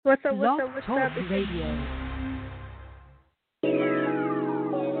What's up? What's Blog up? What's Talk up? It's Radio.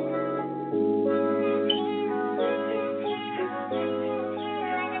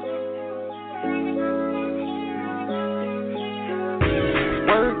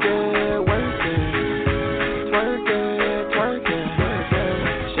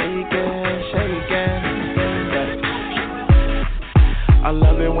 I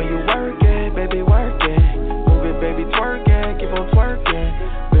love it when you work it, baby, work it. Move it, baby, twerk it, keep on twerking.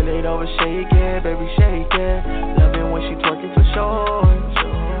 Bend it over, shake it, baby, shake it. Love it when she twerking for sure.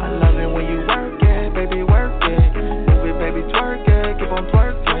 I love it when you work it, baby, work it. Move it, baby, twerk it, keep on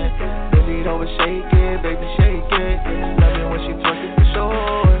twerking. Bend it over, shake it, baby, shake it. Love it when she twerking for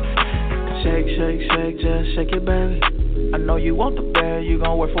sure. Shake, shake, shake, just shake it, baby. I know you want the bag, you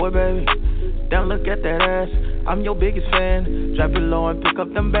gon' work for it, baby. Damn, look at that ass, I'm your biggest fan. Drop it low and pick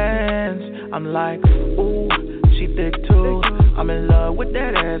up them bands. I'm like, ooh, she thick too. I'm in love with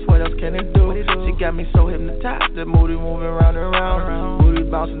that ass, what else can it do? She got me so hypnotized, that booty moving round and round. Booty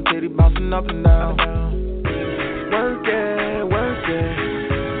bouncing, titty bouncing up and down. Work it, work it.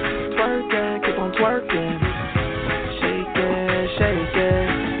 Twerk it, keep on twerking. Shake it, shake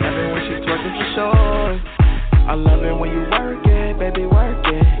it. Love it when she twerking for sure. I love it when you work it, baby, work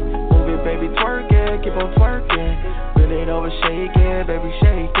it. Move it, baby, twerk it, keep on twerking. Bend it over, shake it, baby,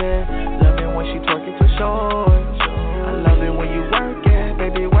 shake it. Love it when she twerking for sure. I love it when you work it,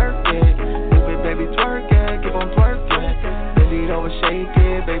 baby, work it. Move it, baby, twerk it, keep on twerking. Bend it over, shake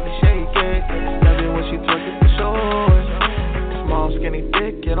it, baby, shake it. Love it when she twerking for sure. Small, skinny,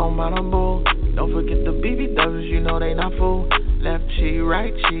 thick, it don't matter, boo. Don't forget the BBWs, you know they not full. Left cheek,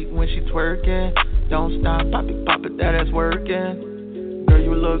 right cheek when she twerking. Don't stop, pop it, that ass working. Girl,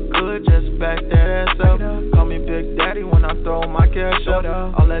 you look good, just back that ass up. Call me Big Daddy when I throw my cash up.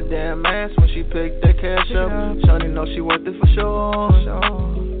 All that damn ass when she pick that cash up. Shawty know she worth it for sure.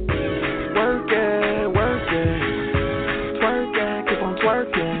 Work it, work it. Twerk it, keep on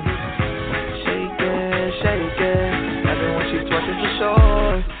twerking. Shake it, shake it. Love it when she twerking for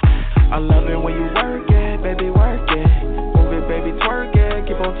sure. I love it when you work it, baby, work it. Move it, baby, twerk it,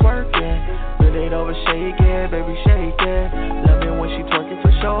 keep on twerking. Bend it over, shake it, baby, shake it. Love it when she twerking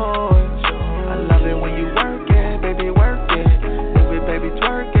for sure. I love it when you work it, baby, work it. Move it, baby,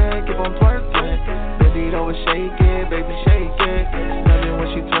 twerk it, keep on twerking. Bend it over, shake it, baby, shake it. Love it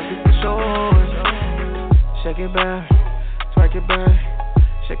when she twerking for sure. Shake it back, twerk it back,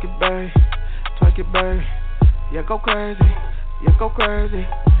 shake it back, twerk it back. Yeah, go crazy, yeah, go crazy.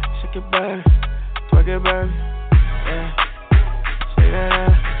 Shake it back, twerk it back, yeah. Shake that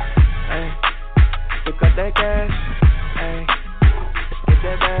ass, hey. Pick up that cash, hey. Get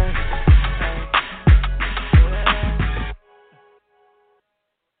that bag, hey.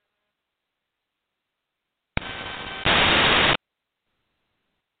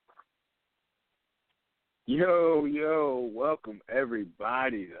 Yo, welcome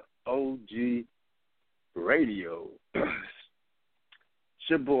everybody to OG Radio. It's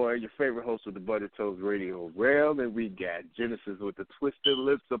your boy, your favorite host of the Butter Toast Radio Rail, and we got Genesis with the Twisted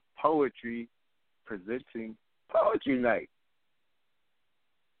Lips of Poetry presenting Poetry Night.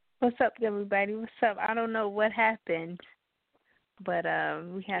 What's up, everybody? What's up? I don't know what happened, but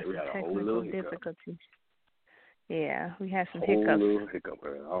we had some technical difficulties. Yeah, we had some hiccups. Little hiccup. I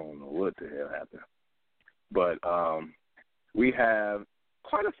don't know what the hell happened. But we have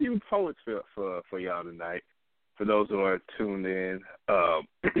quite a few poets for y'all tonight. For those who are tuned in,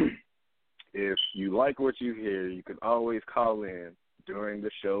 if you like what you hear, you can always call in during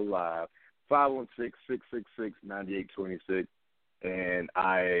the show live, 516-666-9826. And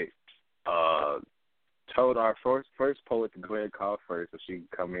I told our first poet to go ahead and call first so she can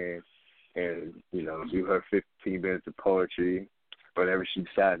come in and, do her 15 minutes of poetry, whatever she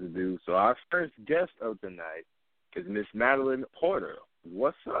decides to do. So our first guest of the night is Miss Madeline Porter.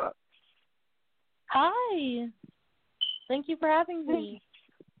 What's up? Hi. Thank you for having me.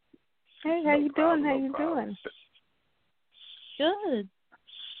 Hey, how you doing? How you doing? Good.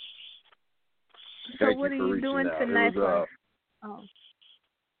 So what are you doing tonight? Go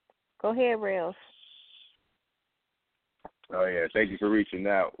ahead, Rails. Oh, yeah. Thank you for reaching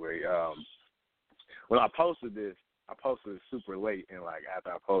out. When I posted this, I posted it super late, and,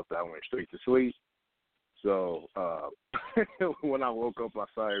 after I posted, I went straight to sleep. So when I woke up, I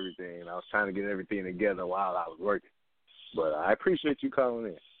saw everything, and I was trying to get everything together while I was working. But I appreciate you calling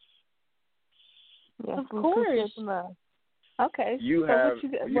in. Yeah, of course. Okay. You so have,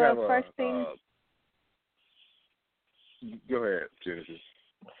 what you have first thing. Go ahead, Genesis.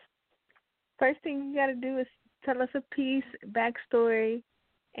 First thing you got to do is tell us a piece, backstory,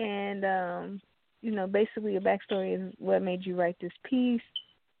 and basically a backstory is what made you write this piece,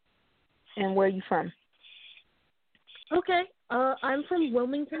 And where are you from? Okay. I'm from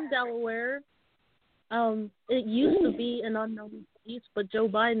Wilmington, Delaware. It used to be an unknown place, but Joe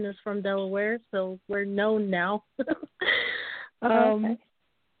Biden is from Delaware, so we're known now. Okay.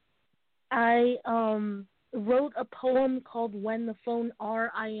 I wrote a poem called When the Phone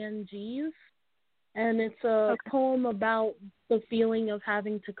Rings, and it's a poem about the feeling of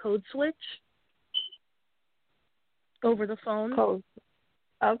having to code switch over the phone. Code.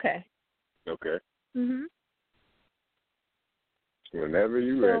 Okay. Okay. Mhm. Whenever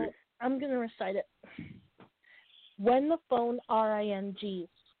you're ready. I'm going to recite it. When the phone rings.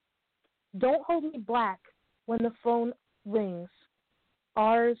 Don't hold me black when the phone rings.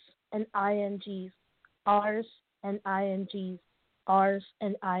 R's and INGs. R's and INGs. R's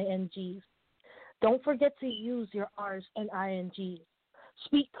and INGs. Don't forget to use your R's and INGs.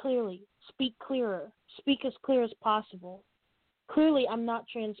 Speak clearly. Speak clearer. Speak as clear as possible. Clearly, I'm not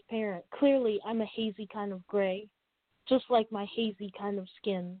transparent. Clearly, I'm a hazy kind of gray. Just like my hazy kind of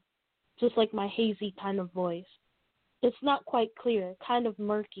skin. Just like my hazy kind of voice. It's not quite clear, kind of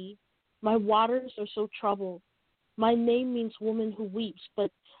murky. My waters are so troubled. My name means woman who weeps,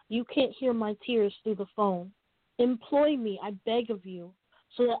 but you can't hear my tears through the phone. Employ me, I beg of you,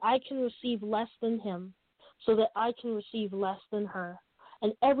 so that I can receive less than him, so that I can receive less than her,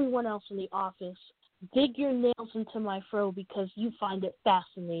 and everyone else in the office. Dig your nails into my fro because you find it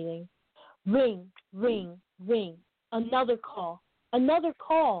fascinating. Ring, ring, ring. Another call. Another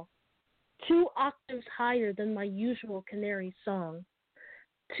call. 2 octaves higher than my usual canary song.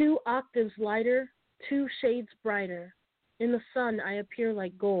 2 octaves lighter, 2 shades brighter. In the sun I appear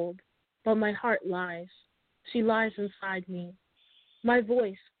like gold, but my heart lies. She lies inside me. My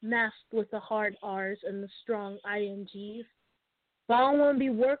voice masked with the hard R's and the strong INGs. But I don't want to be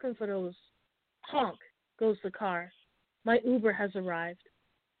working for those. Honk goes the car. My Uber has arrived.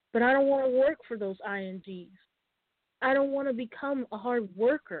 But I don't want to work for those INGs. I don't want to become a hard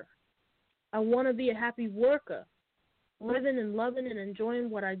worker. I want to be a happy worker, living and loving and enjoying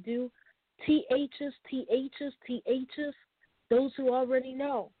what I do. THs, THs, THs, those who already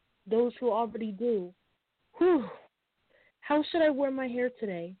know, those who already do. Whew. How should I wear my hair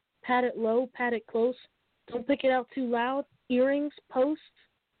today? Pat it low, pat it close. Don't pick it out too loud. Earrings, posts.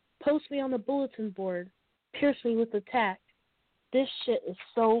 Post me on the bulletin board. Pierce me with a tack. This shit is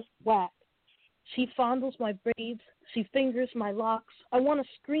so whack. She fondles my braids. She fingers my locks. I want to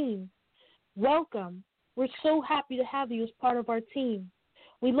scream. Welcome. We're so happy to have you as part of our team.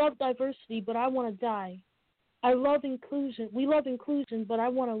 We love diversity, but I want to die. I love inclusion. We love inclusion, but I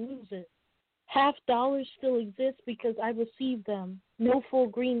want to lose it. Half dollars still exist because I received them. No full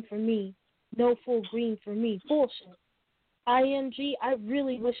green for me. No full green for me. Bullshit. ING, I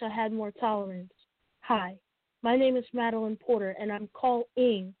really wish I had more tolerance. Hi, my name is Madeline Porter, and I'm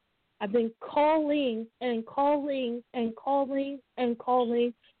calling. I've been calling and calling and calling and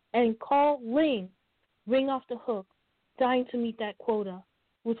calling and calling. Ring off the hook, dying to meet that quota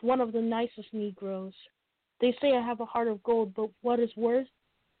with one of the nicest Negroes. They say I have a heart of gold, but what is worse,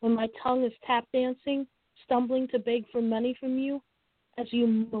 when my tongue is tap dancing, stumbling to beg for money from you, as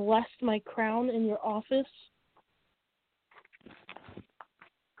you molest my crown in your office.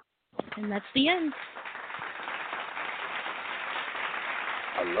 And that's the end.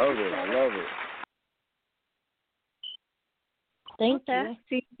 I love it. I love it. Thank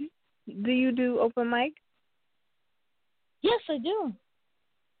you. Do you do open mic? Yes, I do.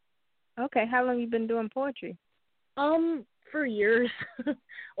 Okay. How long you been doing poetry? For years.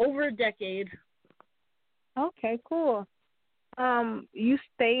 Over a decade. Okay, cool. You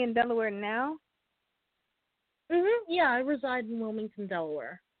stay in Delaware now? Yeah, I reside in Wilmington,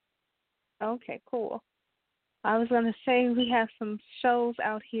 Delaware. Okay, cool. I was going to say we have some shows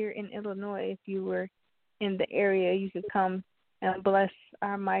out here in Illinois. If you were in the area, you could come and bless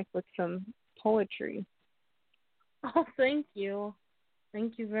our mic with some poetry. Oh, thank you.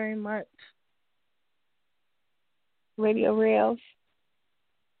 Thank you very much. Radio Rails.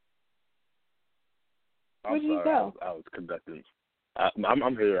 Where did you go? I was conducting.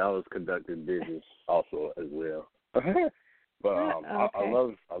 I'm here. I was conducting business also as well. But okay. I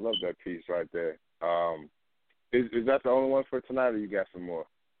love that piece right there. Is that the only one for tonight, or you got some more?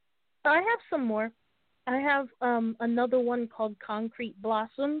 I have some more. I have another one called Concrete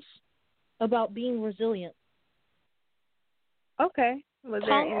Blossoms about being resilient. Okay. Was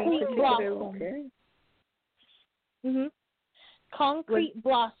there any particular? Okay. Concrete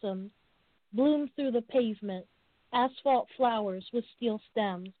blossoms bloom through the pavement. Asphalt flowers with steel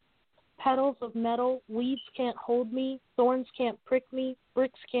stems. Petals of metal. Weeds can't hold me. Thorns can't prick me.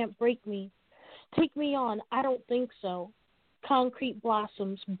 Bricks can't break me. Take me on. I don't think so. concrete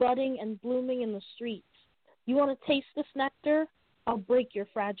blossoms budding and blooming in the streets. You want to taste this nectar? I'll break your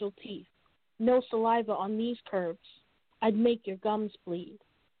fragile teeth. No saliva on these curves. I'd make your gums bleed.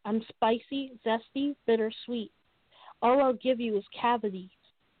 I'm spicy, zesty, bittersweet. All I'll give you is cavities.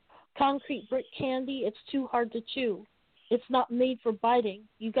 Concrete brick candy, it's too hard to chew. It's not made for biting.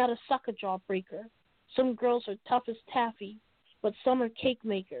 You gotta suck a jawbreaker. Some girls are tough as taffy, but some are cake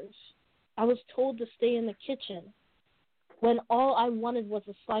makers. I was told to stay in the kitchen when all I wanted was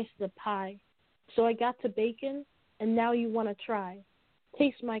a slice of the pie. So I got to baking, and now you want to try.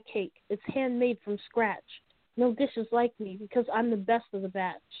 Taste my cake. It's handmade from scratch. No dishes like me because I'm the best of the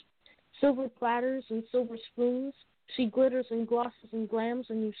batch. Silver platters and silver spoons. She glitters and glosses and glams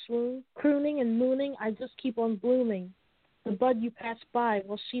and you swoon. Crooning and mooning, I just keep on blooming. The bud you passed by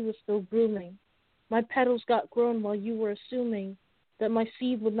while she was still blooming. My petals got grown while you were assuming that my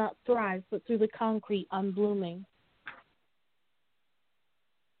seed would not thrive, but through the concrete I'm blooming.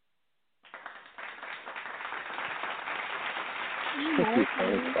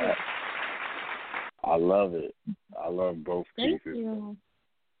 I love it. I love both Thank pieces. you.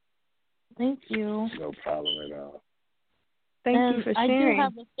 Thank you. No problem at all. Thank you for sharing. I do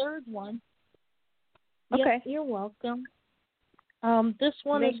have a third one. Okay. Yes, you're welcome. This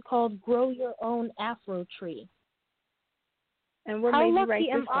one is called Grow Your Own Afro Tree. And what How made you lucky write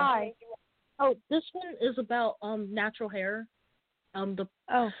am this one? I? Oh, this one is about natural hair. The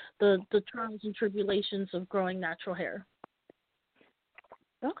trials and tribulations of growing natural hair.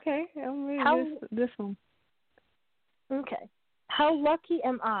 Okay, I'm reading this one. Okay. How lucky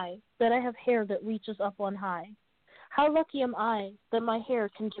am I that I have hair that reaches up on high? How lucky am I that my hair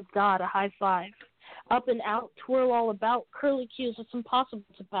can give God a high five? Up and out, twirl all about, curly cues it's impossible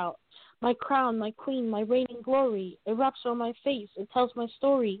to pout. My crown, my queen, my reigning glory, it wraps around my face, it tells my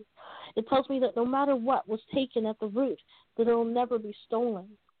story. It tells me that no matter what was taken at the root, that it will never be stolen.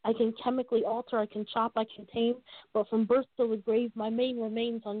 I can chemically alter, I can chop, I can tame, but from birth till the grave, my mane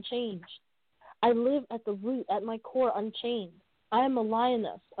remains unchanged. I live at the root, at my core unchained. I am a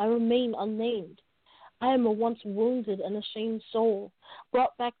lioness, I remain unnamed. I am a once wounded and ashamed soul,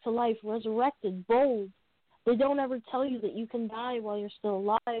 brought back to life, resurrected, bold. They don't ever tell you that you can die while you're still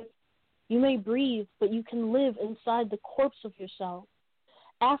alive. You may breathe, but you can live inside the corpse of yourself.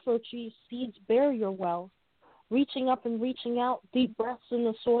 Afro tree seeds bear your wealth. Reaching up and reaching out, deep breaths in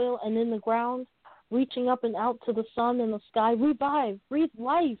the soil and in the ground, reaching up and out to the sun and the sky. Revive, breathe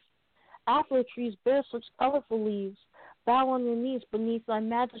life. Afro trees bear such colorful leaves. Bow on your knees beneath thy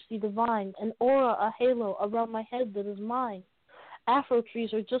majesty divine, an aura, a halo around my head that is mine. Afro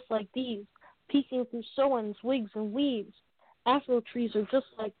trees are just like these, peeking through sewings, wigs, and weaves. Afro trees are just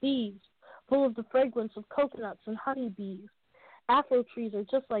like these, full of the fragrance of coconuts and honeybees. Afro trees are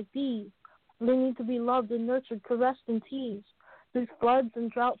just like these. They need to be loved and nurtured, caressed and teased. Through floods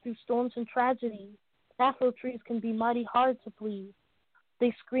and drought, through storms and tragedies, Afro trees can be mighty hard to please.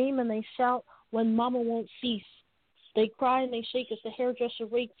 They scream and they shout when mama won't cease. They cry and they shake as the hairdresser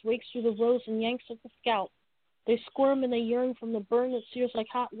rakes through the rows and yanks at the scalp. They squirm and they yearn from the burn that sears like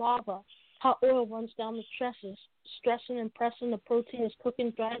hot lava. Hot oil runs down the tresses, stressing and pressing. The protein is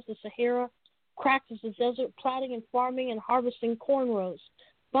cooking, dries the Sahara, cracks as the desert, plaiting and farming and harvesting cornrows.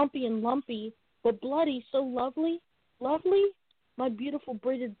 Bumpy and lumpy, but bloody, so lovely, lovely. My beautiful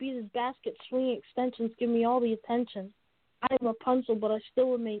braided beaded basket swinging extensions give me all the attention. I am Rapunzel, but I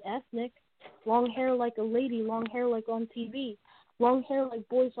still remain ethnic. Long hair like a lady, long hair like on TV, long hair like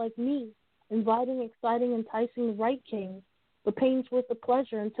boys like me, inviting, exciting, enticing the right king. The pain's worth the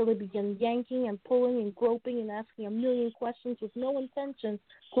pleasure until they begin yanking and pulling and groping and asking a million questions with no intention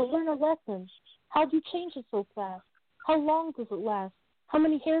to learn a lesson. How'd you change it so fast? How long does it last? How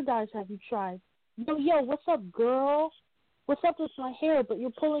many hair dyes have you tried? Yo, what's up, girl? What's up with my hair, but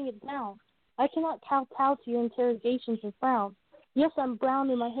you're pulling it down? I cannot kowtow to your interrogations and frown. Yes, I'm brown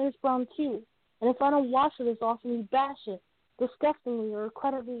and my hair's brown too. And if I don't wash it as often, you bash it, disgustingly or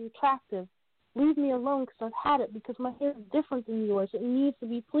incredibly attractive. Leave me alone because I've had it, because my hair is different than yours. It needs to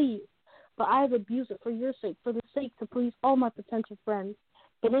be pleased. But I have abused it for your sake, for the sake to please all my potential friends.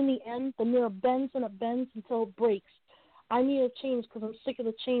 But in the end, the mirror bends and it bends until it breaks. I need a change because I'm sick of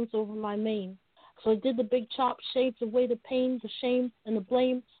the chains over my mane. So I did the big chop, shaved away the pain, the shame, and the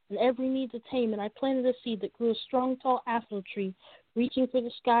blame, and every need to tame. And I planted a seed that grew a strong, tall afro tree, reaching for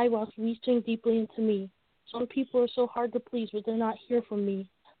the sky whilst reaching deeply into me. Some people are so hard to please, but they're not here for me.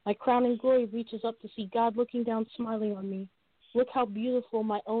 My crowning glory reaches up to see God looking down, smiling on me. Look how beautiful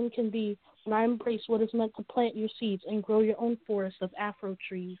my own can be when I embrace what is meant to plant your seeds and grow your own forest of afro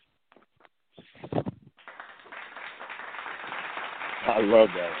trees. I love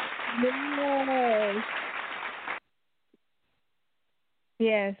that. Yes.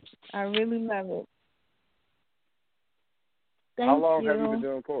 Yes, I really love it. Thank How long you. have you been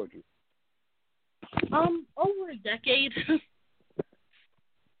doing poetry? Over a decade.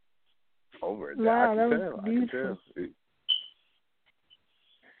 Over. Wow, I that can was tell. I beautiful. can tell.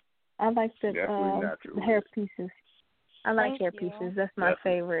 I like the Definitely natural. hair pieces. I like Thank hair you. pieces. That's my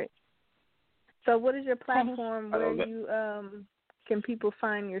Definitely. favorite. So, what is your platform I where love that. you can people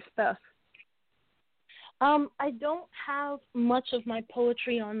find your stuff? I don't have much of my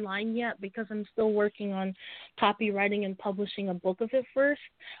poetry online yet because I'm still working on copywriting and publishing a book of it first.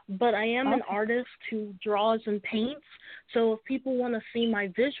 But I am an Okay. artist who draws and paints. So if people want to see my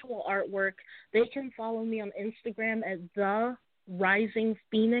visual artwork, they can follow me on Instagram at The Rising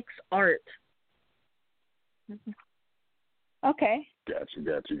Phoenix Art. Okay.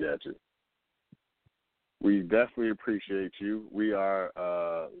 Gotcha. We definitely appreciate you. We are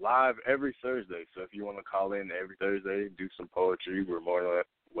live every Thursday, so if you want to call in every Thursday, do some poetry, we're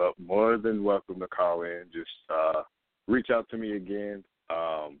more than welcome to call in. Just reach out to me again,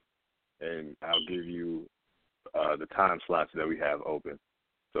 and I'll give you the time slots that we have open.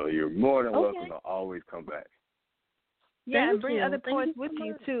 So you're more than welcome to always come back. Yeah, Thank and bring you. other Thank poets you with so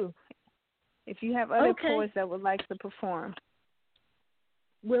you much. too. If you have other Okay. poets that would like to perform.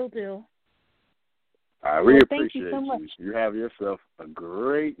 Will do. All right, we Well, appreciate thank you so much. You have yourself a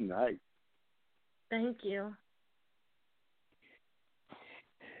great night. Thank you.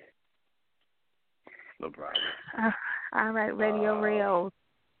 No problem. All right, Radio Rail.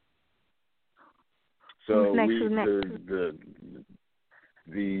 So Who's we next?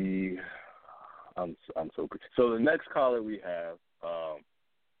 I'm so good. So the next caller we have,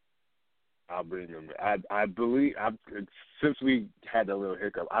 I'll bring him. I believe since we had a little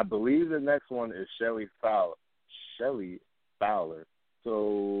hiccup, I believe the next one is Shelly Fowler.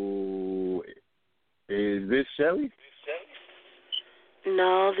 So is this Shelly?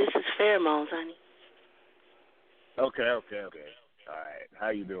 No, this is Pheromones, honey. Okay. All right. How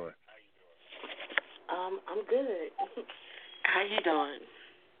you doing? I'm good. How you doing?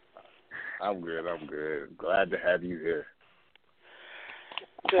 I'm good. Glad to have you here.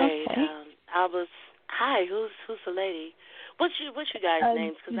 Great. Okay. Hi. Who's the lady? What's you guys'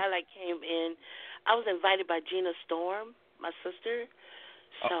 names? Because I came in. I was invited by Gina Storm, my sister.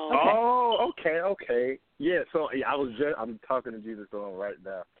 So. Oh, okay. Yeah. So I'm talking to Gina Storm right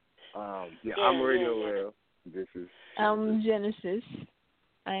now. I'm Radio Rail. This is. Genesis.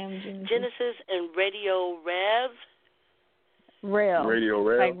 I am Genesis. Genesis and Radio Rev. Rail. Radio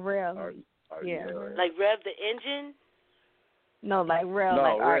Rail. Like Rail. Yeah. Like Rev the engine. No, like Rail, No,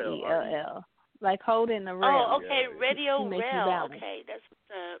 like Rail, RELL. Like holding the rail. Oh, okay. Yeah. Radio To make you Rail. balance. Okay, that's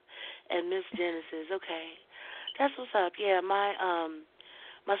what's up. And Miss Genesis. Okay, that's what's up. Yeah, my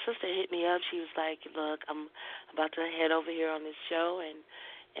sister hit me up. She was like, "Look, I'm about to head over here on this show, and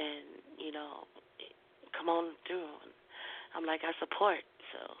come on through." I'm like, I support.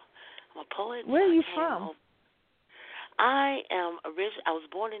 So I'm a poet. Where are you so from? I was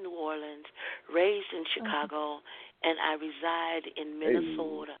born in New Orleans, raised in Chicago, and I reside in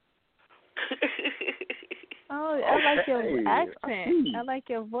Minnesota. Oh, I like your Okay. accent. I like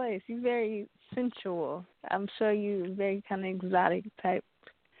your voice. You're very sensual. I'm sure you're very kind of exotic type.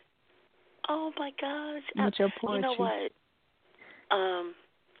 Oh my gosh! With your poetry. You know what?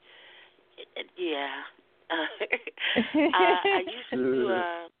 Yeah.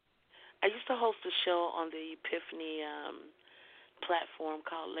 I used to host a show on the Epiphany platform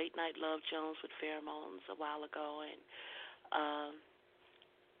called Late Night Love Jones with Pheromones a while ago, and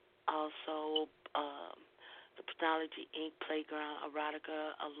also the Pathology Inc. Playground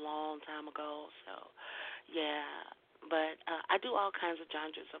Erotica a long time ago. So, yeah. But I do all kinds of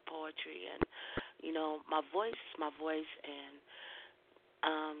genres of poetry, and my voice is my voice, and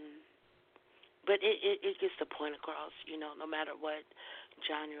but it gets the point across. No matter what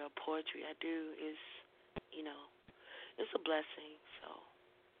genre of poetry I do, it's a blessing. So,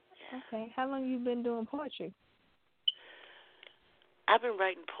 yeah. Okay. How long you been doing poetry? I've been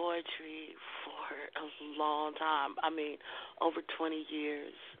writing poetry for a long time. I mean, over 20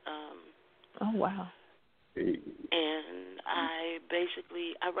 years. Oh wow. And I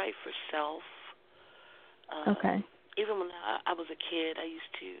write for self. Okay. Even when I was a kid, I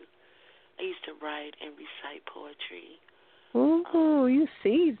used to write and recite poetry. Ooh, you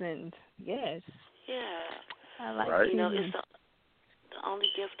seasoned. Yes. Yeah. I like Right. seasoned. It's the only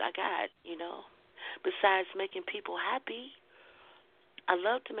gift I got, besides making people happy. I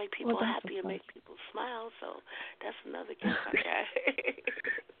love to make people happy and make people smile, so that's another gift I got.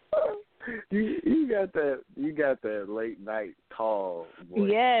 You got that late night call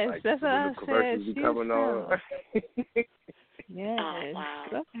voice. Yes, like that's what when I the commercials said. be coming on. Yes. Oh, wow.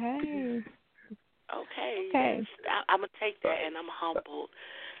 Okay. Okay. Okay. Yes. I'm going to take that, and I'm humbled.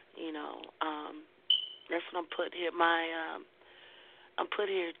 You know, that's what I'm put here. I'm put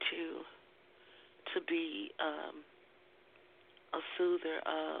here to be a soother,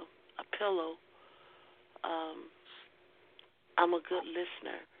 a pillow. I'm a good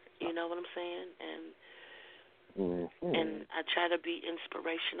listener. You know what I'm saying? And I try to be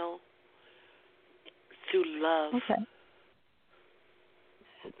inspirational through love. Okay.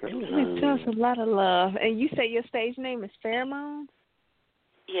 You tell us a lot of love. And you say your stage name is Pheromones?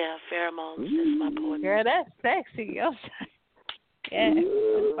 Yeah, Pheromones. That's my poetry. Girl, that's sexy. Yeah, that's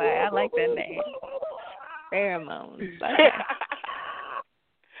fine. I like that name. Pheromones. Okay.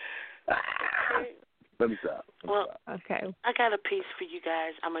 Let me stop. Okay. I got a piece for you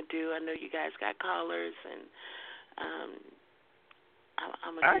guys. I'm going to do. I know you guys got callers, and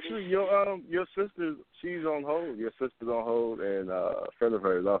I'm going to actually, your sister, she's on hold. Your sister's on hold, and a friend of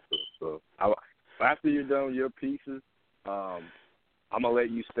hers also. So after you're done with your pieces, I'm going to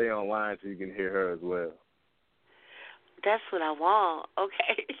let you stay online so you can hear her as well. That's what I want.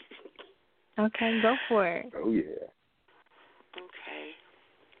 Okay. Okay, go for it. Oh, yeah. Okay.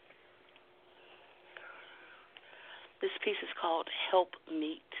 This piece is called Help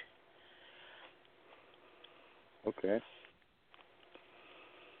Meet. Okay.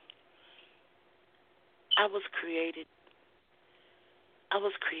 I was created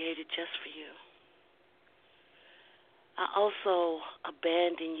just for you. I also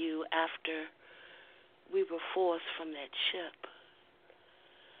abandoned you after we were forced from that ship.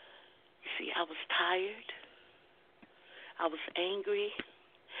 You see, I was tired, I was angry,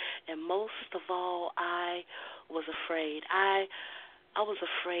 and most of all, I was afraid. I was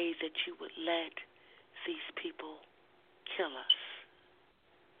afraid that you would let these people kill us.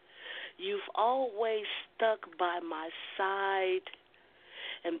 You've always stuck by my side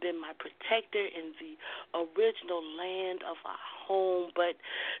and been my protector in the original land of our home. But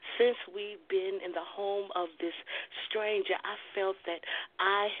since we've been in the home of this stranger, I felt that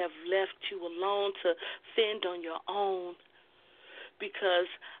I have left you alone to fend on your own, because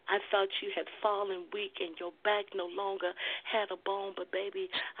I thought you had fallen weak and your back no longer had a bone. But, baby,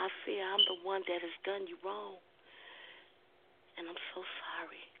 I fear I'm the one that has done you wrong, and I'm so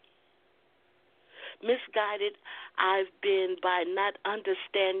sorry. Misguided I've been by not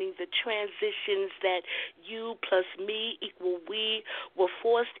understanding the transitions that you plus me equal we were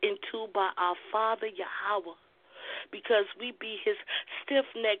forced into by our Father Yahweh, because we be his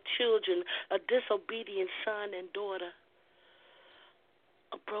stiff-necked children, a disobedient son and daughter,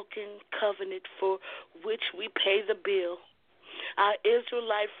 a broken covenant for which we pay the bill. Our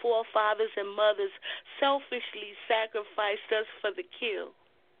Israelite forefathers and mothers selfishly sacrificed us for the kill.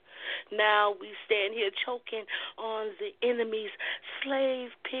 Now we stand here choking on the enemy's slave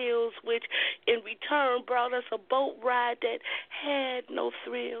pills, which in return brought us a boat ride that had no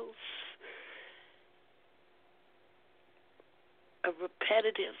thrills. A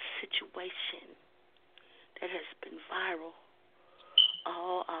repetitive situation that has been viral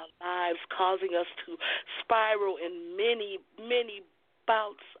all our lives, causing us to spiral in many, many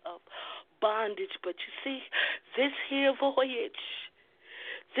bouts of bondage. But you see, this here voyage,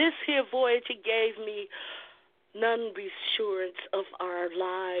 it gave me none reassurance of our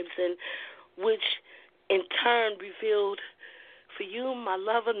lives, and which in turn revealed for you, my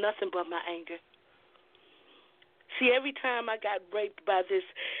lover, nothing but my anger. See, every time I got raped by this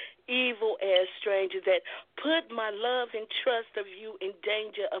evil-ass stranger that put my love and trust of you in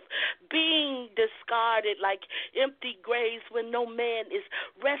danger of being discarded like empty graves when no man is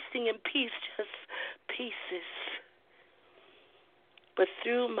resting in peace, just pieces. But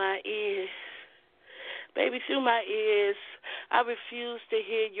through my ears, baby, through my ears, I refuse to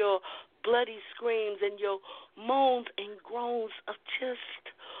hear your bloody screams and your moans and groans of just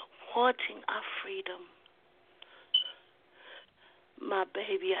wanting our freedom. My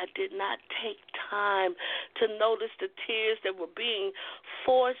baby, I did not take time to notice the tears that were being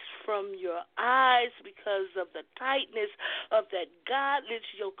forced from your eyes because of the tightness of that godless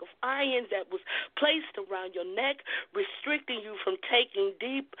yoke of iron that was placed around your neck, restricting you from taking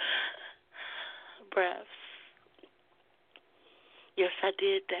deep breaths. Yes, I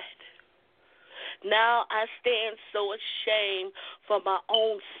did that. Now I stand so ashamed for my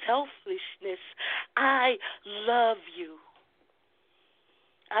own selfishness. I love you.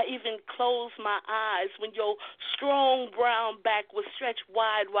 I even closed my eyes when your strong brown back was stretched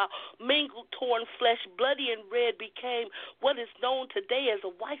wide while mingled torn flesh, bloody and red, became what is known today as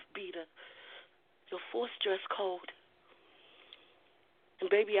a wife beater, your forced dress code. And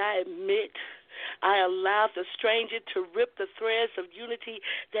baby, I admit I allowed the stranger to rip the threads of unity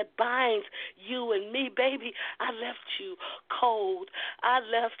that binds you and me, baby. I left you cold. I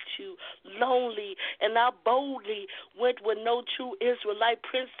left you lonely, and I boldly went where no true Israelite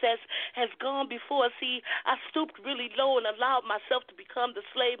princess has gone before. See, I stooped really low and allowed myself to become the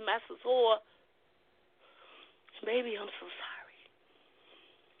slave master's whore. Baby, I'm so sorry.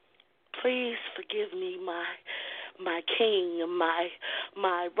 Please forgive me, my king,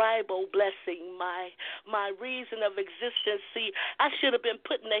 my rival blessing, my reason of existence. See, I should have been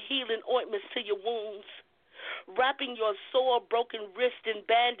putting the healing ointments to your wounds, wrapping your sore, broken wrist in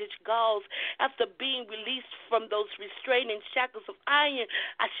bandaged gauze. After being released from those restraining shackles of iron,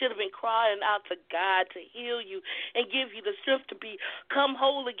 I should have been crying out to God to heal you and give you the strength to become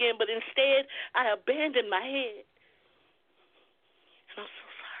whole again. But instead, I abandoned my head. And I'm so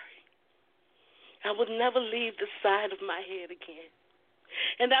sorry. I will never leave the side of my head again.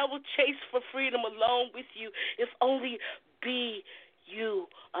 And I will chase for freedom along with you if only be you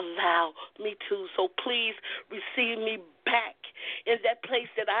allow me to. So please receive me back in that place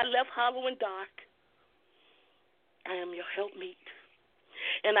that I left hollow and dark. I am your helpmeet.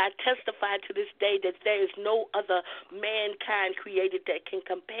 And I testify to this day that there is no other mankind created that can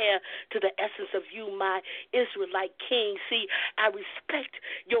compare to the essence of you, my Israelite king. See, I respect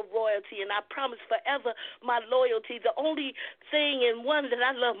your royalty, and I promise forever my loyalty. The only thing and one that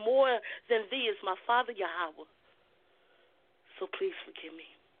I love more than thee is my Father Yahweh. So please forgive me.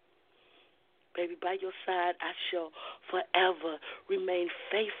 Baby, by your side I shall forever remain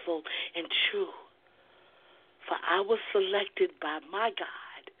faithful and true. For I was selected by my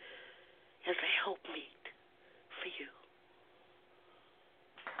God as a helpmeet for you.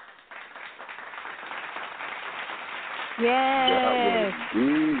 Yes.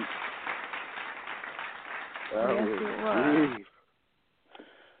 That Yes, was it was. deep.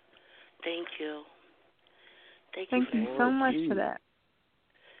 Thank you. Thank you so much for that.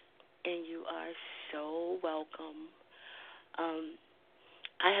 And you are so welcome.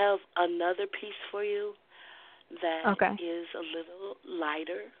 I have another piece for you that is a little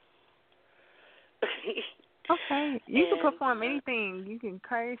lighter. Okay. You can perform anything. You can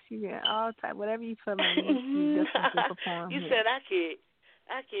curse, you can all type, whatever you feel like you just can perform. You said I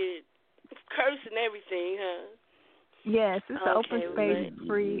could curse and everything, huh? Yes, it's an open space,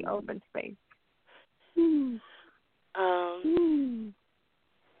 free open space.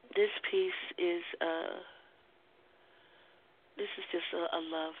 This piece is just a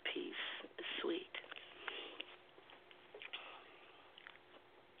love piece. It's sweet.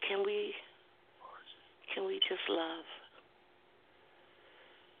 Can we just love?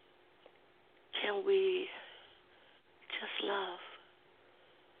 Can we just love?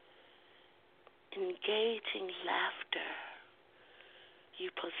 Engaging laughter you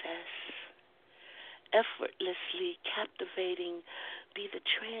possess, effortlessly captivating, be the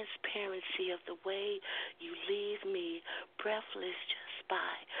transparency of the way you leave me breathless just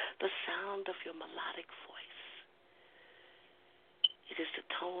by the sound of your melodic voice. It is the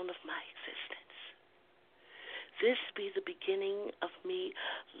tone of my existence. This be the beginning of me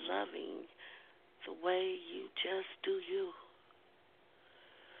loving the way you just do you.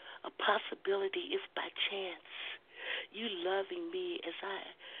 A possibility if by chance you loving me as I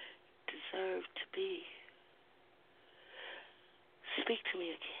deserve to be. Speak to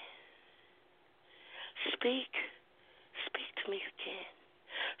me again. Speak to me again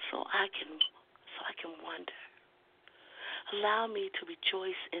so I can wonder. Allow me to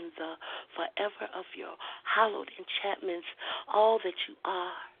rejoice in the forever of your hallowed enchantments, all that you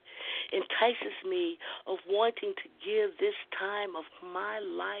are. Entices me of wanting to give this time of my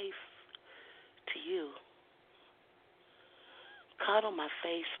life to you. Cuddle my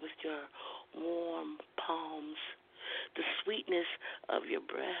face with your warm palms. The sweetness of your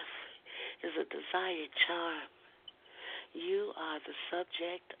breath is a desired charm. You are the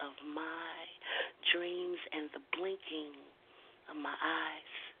subject of my dreams and the blinking of my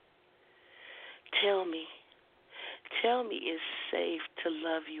eyes. Tell me it's safe to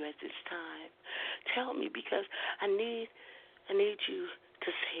love you at this time. Tell me, because I need you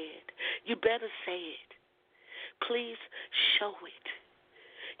to say it. You better say it. Please show it.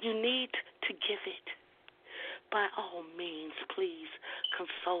 You need to give it. By all means, please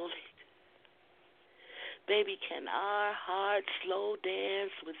console it. Baby, can our hearts slow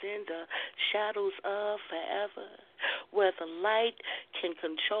dance within the shadows of forever, where the light can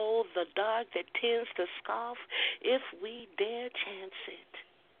control the dark that tends to scoff if we dare chance it?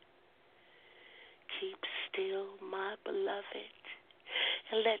 Keep still, my beloved,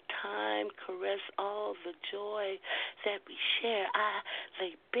 and let time caress all the joy that we share. I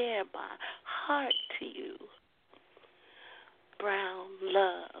lay bare my heart to you. Brown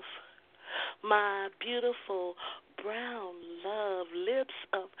love, my beautiful brown love, lips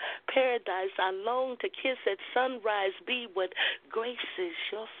of paradise. I long to kiss at sunrise, be what graces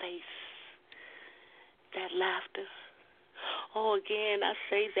your face. That laughter. Oh, again, I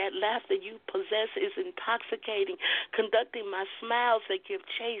say that laughter you possess is intoxicating, conducting my smiles that give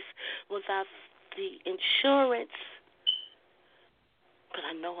chase without the insurance. But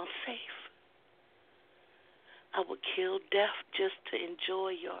I know I'm safe. I would kill death just to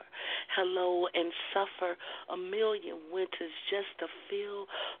enjoy your hello and suffer a million winters just to feel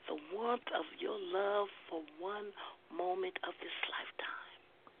the warmth of your love for one moment of this lifetime.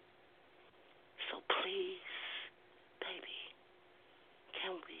 So please, baby,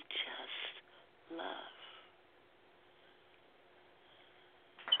 can we just love?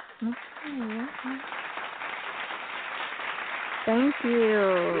 Okay. Thank you.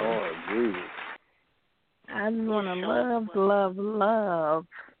 Lord Jesus. I just want to love.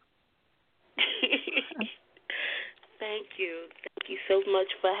 Thank you. Thank you so much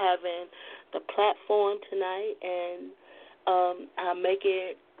for having the platform tonight, and I'll make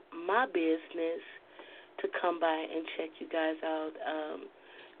it my business to come by and check you guys out.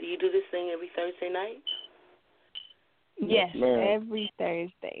 Do you do this thing every Thursday night? Yes, ma'am. every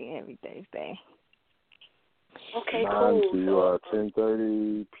Thursday. Okay, 9 cool. to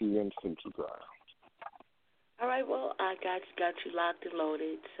 10:30 p.m. Central Time. All right, well, I got you locked and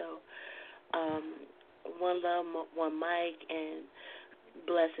loaded. So, one love, one mic, and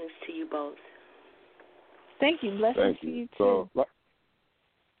blessings to you both. Thank you. Blessings Thank you. to you, So, too.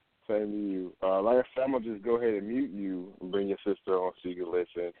 same to you. Like I said, I'm going to just go ahead and mute you and bring your sister on so you can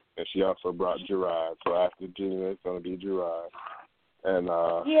listen. And she also brought Gerard. So after Gina, it's going to be Gerard. And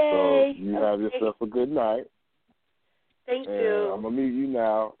Yay. so you have yourself a good night. Thank and you. I'm going to mute you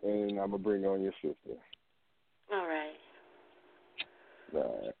now, and I'm going to bring on your sister. All right.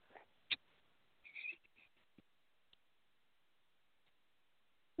 All right.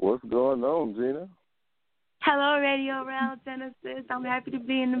 What's going on, Gina? Hello, Radio Rail Genesis. I'm happy to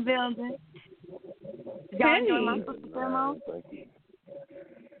be in the building. Y'all enjoy my sister demo? Thank you.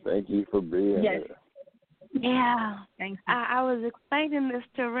 Thank you for being Yes. here. Yeah. Thanks. I was explaining this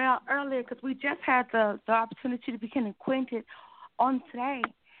to Rail earlier because we just had the opportunity to become acquainted on today.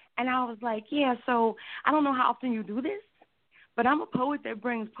 And I was like, yeah, so I don't know how often you do this, but I'm a poet that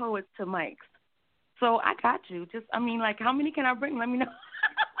brings poets to mics. So I got you. How many can I bring? Let me know.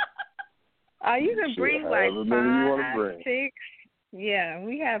 You can bring like however many you wanna 5, bring. 6. Yeah,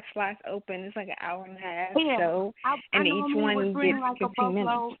 we have slots open. It's like an hour and a half show, I and each normally one would bring gets like 15 a minutes.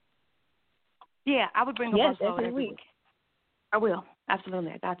 busload. Yeah, I would bring a Yes, busload every week. I will.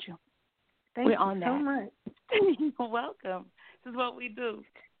 Absolutely. I got you. Thank We're you on so that. much. You're welcome. This is what we do.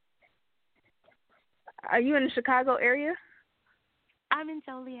 Are you in the Chicago area? I'm in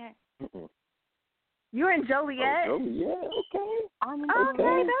Joliet. Mm-mm. You're in Joliet? Oh, Joliet, okay. I'm in Okay,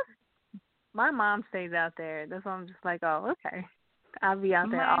 Joliet. my mom stays out there. That's why I'm just like, oh, okay. I'll be out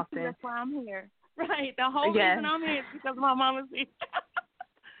there Mine too, often. that's why I'm here. Right. The whole Yes. reason I'm here is because my mama's here.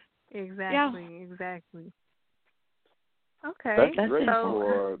 Exactly. Okay. That's great so,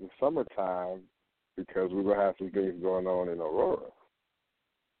 for the summertime because we're going to have some things going on in Aurora.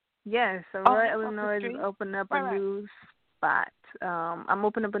 yes, Oh, Aurora, that's up the Illinois street? is opening up Right. a new spot. I'm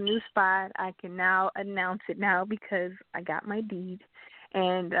opening up a new spot. I can now announce it now because I got my deed.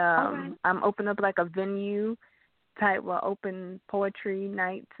 And Okay. I'm opening up like a venue type open poetry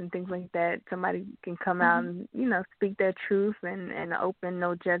nights and things like that. Somebody can come out and, speak their truth and open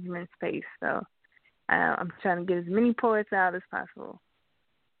no judgment space. So I'm trying to get as many poets out as possible.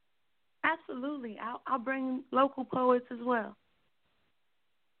 Absolutely. I'll bring local poets as well.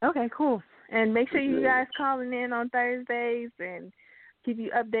 Okay, cool. And make sure you guys calling in on Thursdays and keep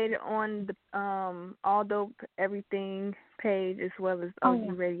you updated on the All Dope Everything page as well as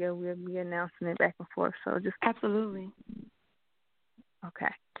OG Radio. We'll be announcing it back and forth. So just absolutely.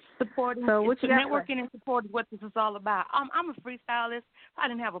 Okay. Supporting, so what you got networking and support is what this is all about. I'm a freestylist. I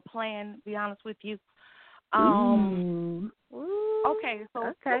didn't have a plan, to be honest with you. Okay,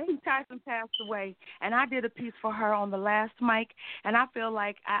 so Sophie Tyson passed away, and I did a piece for her on the last mic, and I feel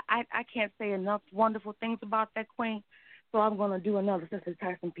like I can't say enough wonderful things about that queen, so I'm going to do another Cicely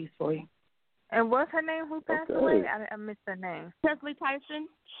Tyson piece for you. And what's her name who passed away? I missed her name. Cicely Tyson?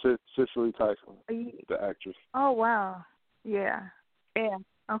 Cicely Tyson, the actress. Oh, wow. Yeah. Yeah.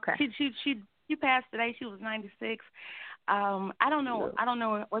 Okay. She passed today. She was 96. I don't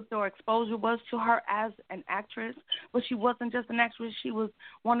know what their exposure was to her as an actress, but she wasn't just an actress. She was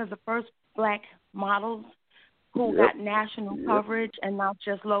one of the first black models who got national coverage and not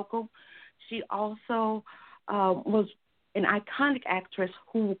just local. she also was an iconic actress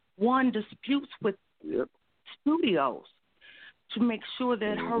who won disputes with studios to make sure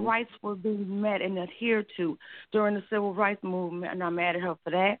that her rights were being met and adhered to during the civil rights movement, and I'm mad at her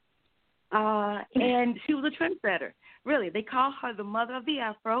for that. And she was a trendsetter. Really, they call her the mother of the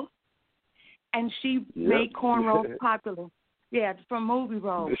Afro, and she made cornrows popular. Yeah, from movie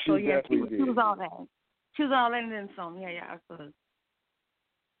roles. So yeah, she was all that. She was all that and then some. Yeah, absolutely.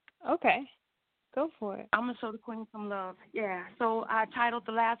 Okay, go for it. I'm gonna show the queen some love. Yeah. So I titled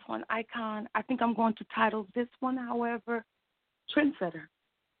the last one Icon. I think I'm going to title this one, however, Trendsetter.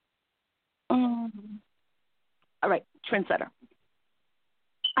 All right, Trendsetter.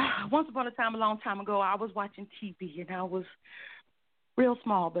 Once upon a time, a long time ago, I was watching TV, and I was real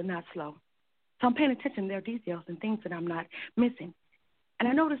small but not slow. So I'm paying attention to their details and things that I'm not missing. And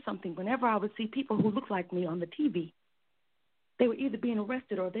I noticed something. Whenever I would see people who looked like me on the TV, they were either being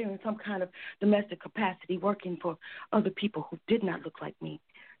arrested or they're in some kind of domestic capacity working for other people who did not look like me.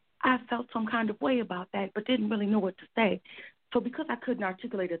 I felt some kind of way about that but didn't really know what to say. So because I couldn't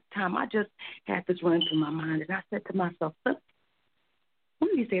articulate at the time, I just had this run through my mind, and I said to myself, look,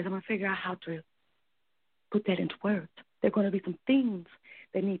 one of these days I'm going to figure out how to put that into words. There are going to be some things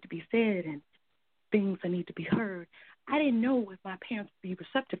that need to be said and things that need to be heard. I didn't know if my parents would be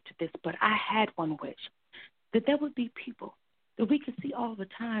receptive to this, but I had one wish, that there would be people that we could see all the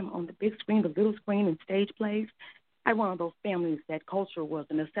time on the big screen, the little screen, and stage plays. I had one of those families that culture was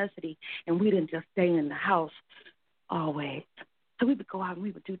a necessity, and we didn't just stay in the house always. So we would go out and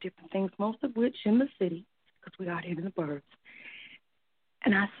we would do different things, most of which in the city, because we out here in the burbs.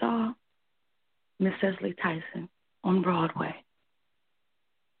 And I saw Miss Cicely Tyson on Broadway.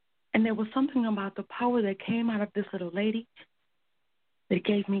 And there was something about the power that came out of this little lady that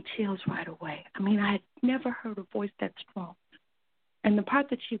gave me chills right away. I mean, I had never heard a voice that strong. And the part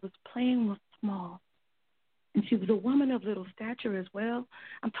that she was playing was small. And she was a woman of little stature as well.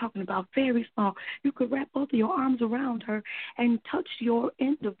 I'm talking about very small. You could wrap both of your arms around her and touch your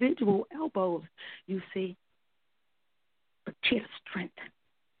individual elbows, you see. But she had a strength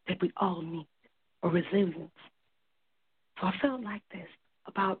that we all need, a resilience. So I felt like this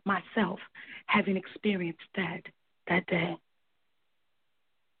about myself, having experienced that day.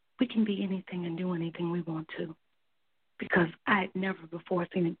 We can be anything and do anything we want to, because I had never before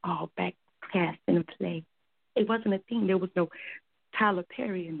seen it all back cast in a play. It wasn't a thing. There was no Tyler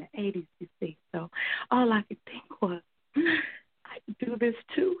Perry in the 80s, you see. So all I could think was, I could do this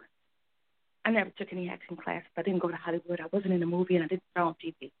too. I never took any acting classes. I didn't go to Hollywood. I wasn't in a movie, and I didn't star on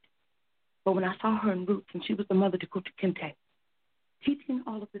TV. But when I saw her in Roots, and she was the mother to Kunta Kinte, teaching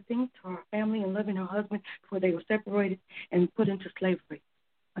all of the things to her family and loving her husband before they were separated and put into slavery.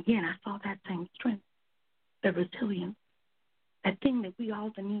 Again, I saw that same strength, the resilience, that thing that we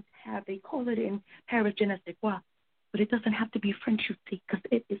all need to have. They call it in Paris je ne sais quoi, but it doesn't have to be French, you see, because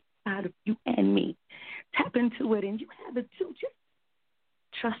it is inside of you and me. Tap into it, and you have it too. Just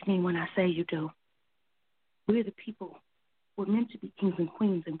trust me when I say you do. We're the people. We're meant to be kings and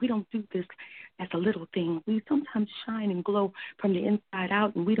queens, and we don't do this as a little thing. We sometimes shine and glow from the inside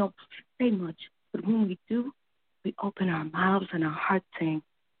out, and we don't say much. But when we do, we open our mouths and our hearts saying,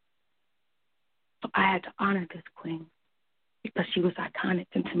 so I had to honor this queen because she was iconic,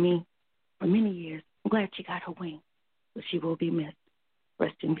 and to me, for many years, I'm glad she got her wings, but she will be missed.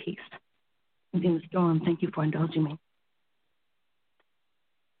 Rest in peace. And then Storm, thank you for indulging me.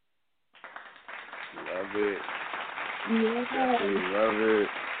 Love it. Yeah. Definitely love it.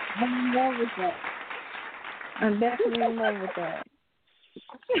 I'm in love with that. I'm definitely in love with that.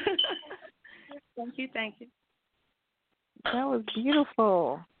 Thank you. That was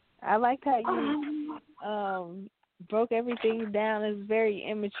beautiful. I liked how you broke everything down. It's very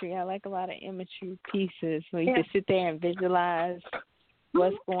imagery. I like a lot of imagery pieces where you can sit there and visualize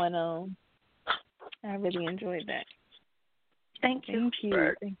what's going on. I really enjoyed that. Thank you.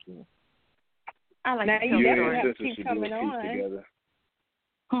 Right. Thank you. I like now to you and have your to sister keep should coming do a piece on. together.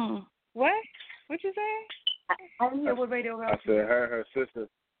 What? What you say? I didn't hear what Radio I said her sister,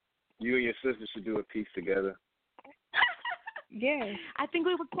 you and your sister should do a piece together. Yes. I think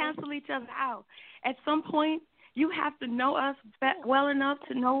we would cancel each other out. At some point, you have to know us well enough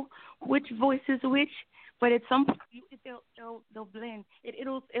to know which voice is which. But at some point, they'll blend.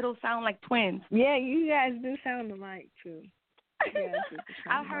 It'll sound like twins. Yeah, you guys do sound alike too.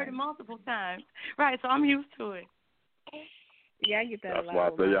 I've heard it multiple times. Right, so I'm used to it. Yeah, I get that That's a lot. why I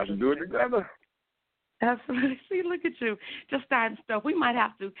said y'all should do it together. Absolutely. See, look at you. Just starting stuff. We might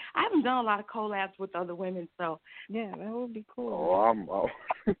have to. I haven't done a lot of collabs with other women, so. Yeah, that would be cool. Oh,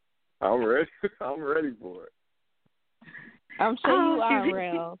 I'm ready. I'm ready for it. I'm sure you are,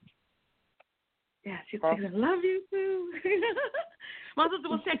 Rel. Yeah, she said, I love you too. My sister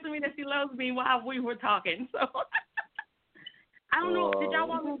was texting me that she loves me while we were talking. So I don't know. Did y'all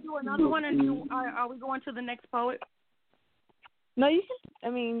want me to do another one, or are we going to the next poet? No, you can.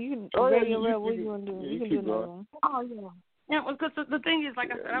 I mean, you can. What you want to do? You can do another one. Oh yeah. Yeah, because the thing is,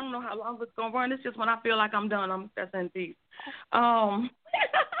 like I said, I don't know how long it's gonna run. It's just when I feel like I'm done, that's in peace. Oh,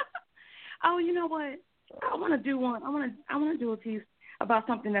 you know what? I want to do one. I want to do a piece about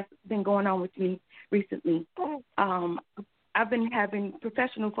something that's been going on with me recently. I've been having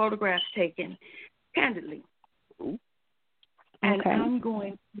professional photographs taken, candidly. Okay. And I'm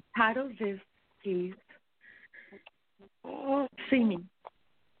going to title this piece, See Me.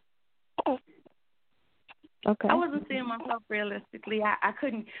 Okay. I wasn't seeing myself realistically. I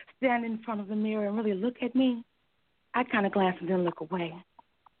couldn't stand in front of the mirror and really look at me. I kind of glanced and then look away.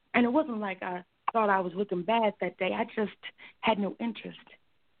 And it wasn't like I thought I was looking bad that day. I just had no interest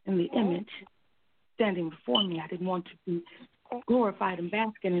in the image standing before me. I didn't want to be glorified and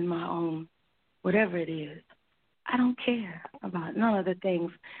basking in my own whatever it is. I don't care about none of the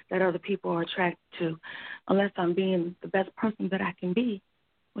things that other people are attracted to unless I'm being the best person that I can be.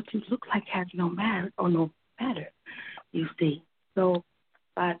 What you look like has no matter, you see. So,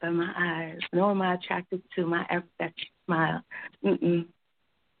 by my eyes, nor am I attracted to my that smile.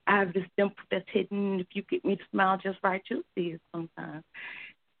 I have this dimple that's hidden. If you get me to smile just right, you'll see it sometimes.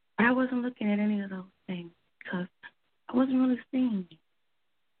 But I wasn't looking at any of those things because I wasn't really seeing me.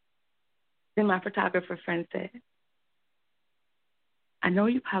 Then my photographer friend said, I know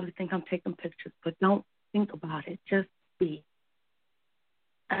you probably think I'm taking pictures, but don't think about it. Just be.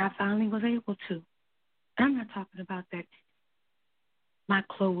 And I finally was able to. And I'm not talking about that my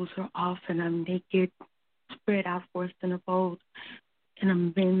clothes are off and I'm naked, spread out forced in a fold in a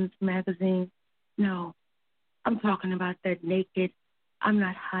men's magazine. No, I'm talking about that naked. I'm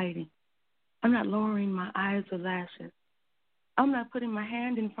not hiding. I'm not lowering my eyes or lashes. I'm not putting my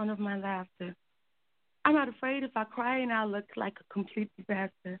hand in front of my laughter. I'm not afraid if I cry and I look like a complete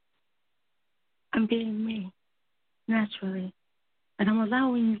disaster. I'm being me, naturally. And I'm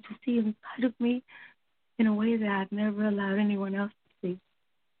allowing you to see inside of me in a way that I've never allowed anyone else to see.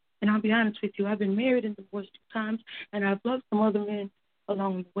 And I'll be honest with you, I've been married and divorced 2 times, and I've loved some other men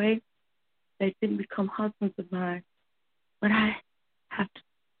along the way that didn't become husbands of mine. But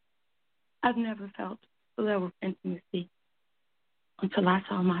I've never felt the level of intimacy until I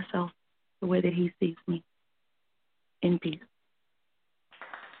saw myself the way that he sees me, in peace.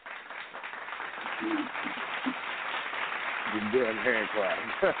 You damn hand clap.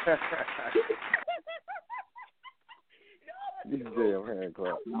 You damn hand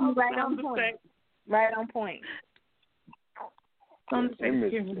clap. Right on point. Right on point.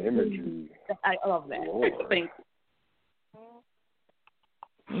 Imagery. I love that. Lord. Thanks.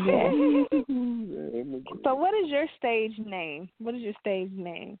 Yeah. So what is your stage name?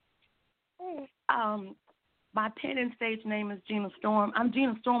 My pen and stage name is Gina Storm. I'm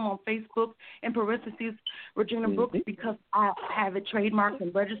Gina Storm on Facebook, in parentheses, Regina Brooks, because I have it trademarked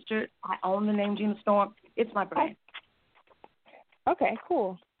and registered. I own the name Gina Storm. It's my brand. Okay,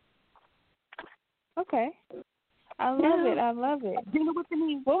 cool. Okay. I love it. Gina with the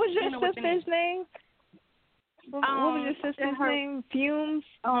name. What was your sister's name? What was your sister's name? Fumes?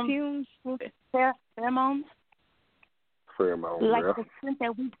 Fumes? Pheromones. Pheromones, like yeah. the scent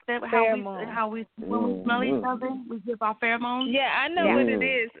that we when we smell each other, we give our pheromones. Yeah, I know what it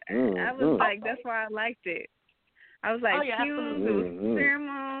is. I was like, that's why I liked it. I was like, fumes,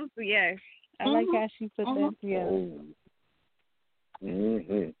 pheromones. Yes, I like how she put that together.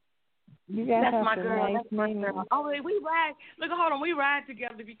 You guys that's have my some girl. nice That's my girl. Oh, we ride. Look, hold on. We ride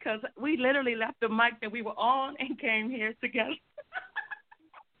together because we literally left the mic that we were on and came here together.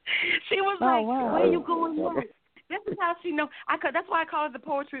 She was like, wow. "Where you going next?" This is how she know. That's why I call it the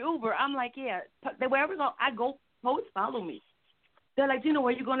poetry Uber. I'm like, yeah, wherever I go, poets follow me. They're like, Gina,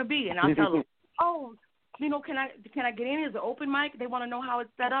 where you going to be? And I'll tell them, oh, can I get in? Is it open mic? They want to know how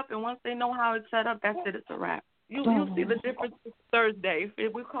it's set up, and once they know how it's set up, that's it. It's a wrap. You'll see the difference Thursday.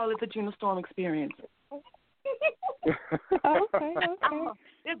 We call it the Gina Storm experience. Okay.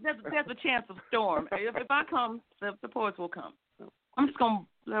 There's a chance of storm. If I come, the poets will come. I'm just going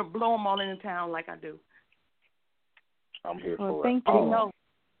to blow them all into town like I do. I'm here for thank it. you.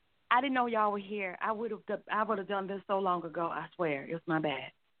 I didn't know y'all were here. I would have done this so long ago. I swear, it's my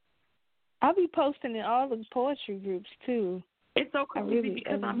bad. I'll be posting in all the poetry groups too. It's so crazy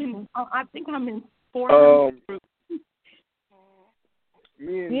because I think I'm in 4 groups.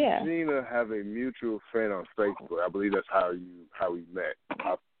 Me and Gina have a mutual friend on Facebook. I believe that's how we met.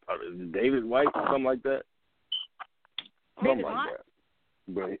 David White or something like that. David White?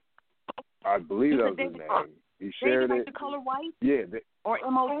 But I believe that was his David, name. He shared David, it. like the color white? Yeah. Or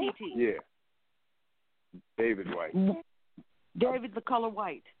M-O-T-T? Yeah. David White. David the color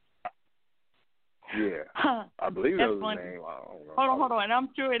white. Yeah. Huh. I believe That's that was funny. his name. I don't know. Hold on. And I'm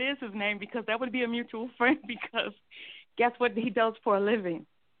sure it is his name because that would be a mutual friend because guess what he does for a living?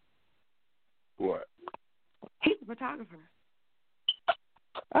 What? He's a photographer.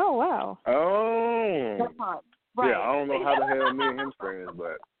 Oh, wow. Oh. That part. Right. Yeah, I don't know how the hell me and him friends,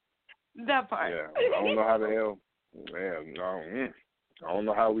 but that part. yeah, I don't know how the hell. Man, I don't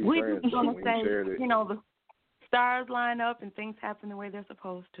know how we friends. We're But gonna when say, you shared it, the stars line up and things happen the way they're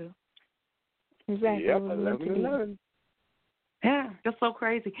supposed to. Exactly. yep, 11. Yeah, that's so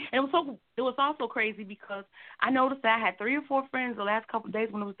crazy. And it was also crazy because I noticed that I had 3 or 4 friends the last couple of days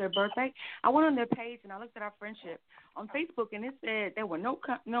when it was their birthday. I went on their page and I looked at our friendship on Facebook and it said there were no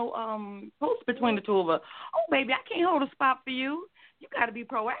posts between the two of us. Oh, baby, I can't hold a spot for you. You got to be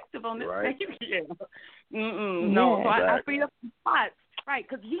proactive on this Right. thing. No, so exactly. I freed up some spots. Right,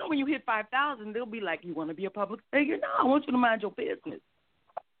 because when you hit 5,000, they'll be like, you want to be a public figure? No, I want you to mind your business.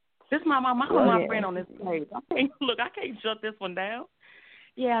 This is my mama, my friend on this page. I can't shut this one down.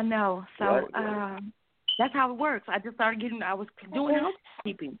 Yeah, no. So that's how it works. I just started I was doing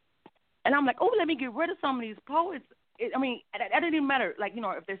housekeeping. And I'm like, oh, let me get rid of some of these poets. That didn't even matter. Like,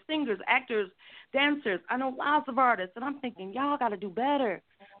 if they're singers, actors, dancers. I know lots of artists. And I'm thinking, y'all got to do better.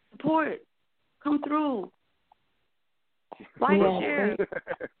 Support. Come through. Like, share,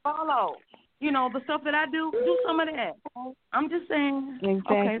 follow. The stuff that I do some of that. I'm just saying.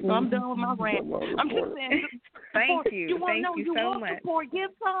 Exactly. Okay, so I'm done with my rant. I'm just saying. Thank you. Thank you so much. Support, give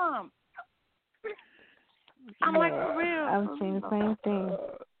some. I'm like, for real. I'm saying the same thing.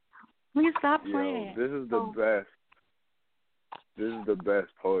 Please stop playing. This is the best. This is the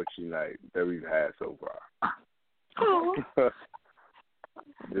best poetry night that we've had so far. Oh.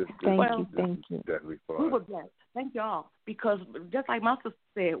 Thank you. Definitely fun. We were blessed. Thank y'all. Because just like my sister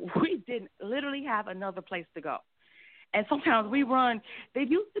said, we didn't literally have another place to go. And sometimes we run, they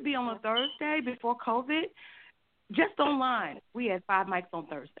used to be on a Thursday before COVID, just online. We had 5 mics on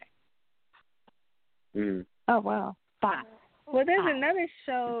Thursday. Mm-hmm. Oh, wow. 5. Well, there's another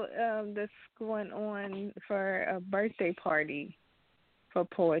show that's going on for a birthday party for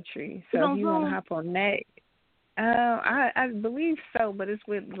poetry. So if you want to hop on that, I believe so, but it's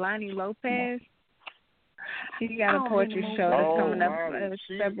with Lonnie Lopez. She got a poetry show that's coming up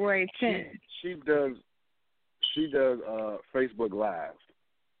February 10th. She does Facebook Live.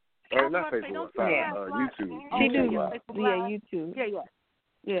 Or not Facebook Live, YouTube. She does. Yeah, YouTube.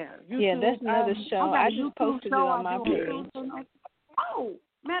 Yeah. Yeah, that's another show. I just posted it on my page. Oh,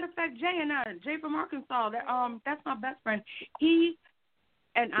 matter of fact, Jay from Arkansas, that's my best friend. He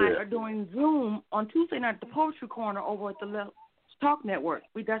and I are doing Zoom on Tuesday night at the Poetry Corner over at the Let's Talk Network.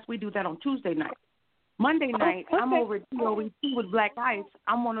 We do that on Tuesday night. Monday night, I'm over at TOET with Black Ice.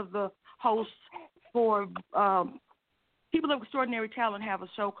 I'm one of the hosts for People of Extraordinary Talent have a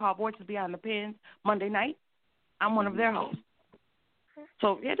show called Voices Beyond the Pens Monday night. I'm one of their hosts.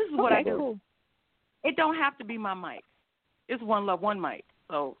 So, this is what I do. Cool. It don't have to be my mic. It's One Love, One Mic.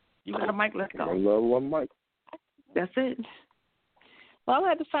 So, you got a mic, let's go. One Love, One Mic. That's it. Well, I'll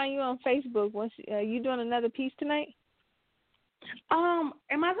have to find you on Facebook. Once you doing another piece tonight? Am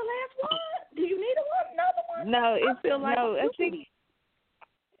I the last one? Do you need another one? No, I think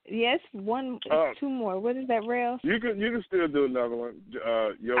yes, one, 2 more. What is that, Rail? You can still do another one.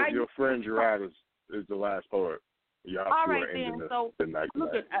 Your friend Gerard is the last poet. All right then. So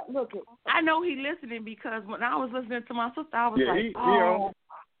look at. I know he listening because when I was listening to my sister, I was like,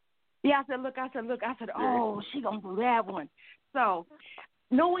 yeah. I said, oh, she gonna do that one. So.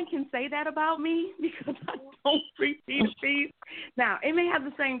 No one can say that about me because I don't repeat a piece. Now, it may have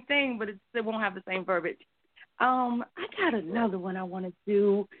the same thing, but it won't have the same verbiage. I got another one I want to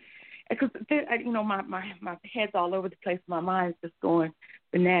do because my head's all over the place. My mind's just going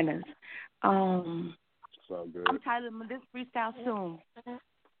bananas. So good. I'm titling this freestyle soon.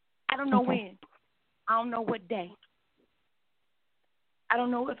 I don't know when. I don't know what day. I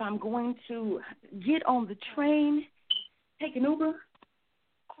don't know if I'm going to get on the train, take an Uber,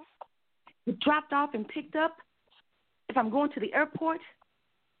 get dropped off and picked up, if I'm going to the airport,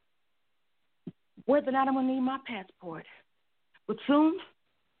 whether or not I'm going to need my passport. But soon,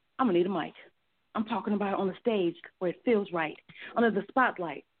 I'm going to need a mic. I'm talking about it on the stage where it feels right, under the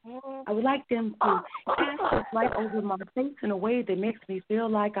spotlight. I would like them to cast this light over my face in a way that makes me feel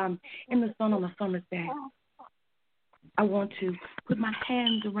like I'm in the sun on a summer's day. I want to put my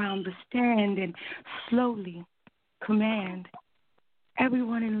hands around the stand and slowly command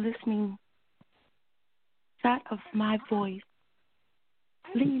everyone in listening side of my voice.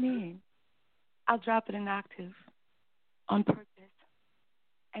 Lean in I'll drop it an octave on purpose.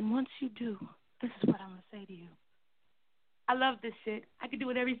 And once you do, this is what I'm going to say to you. I love this shit. I can do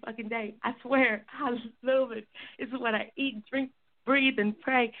it every fucking day. I swear. I love it. It's what I eat, drink, breathe, and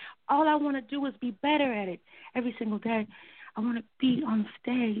pray. All I want to do is be better at it every single day. I want to be on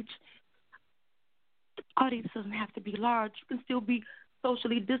stage. The audience doesn't have to be large. You can still be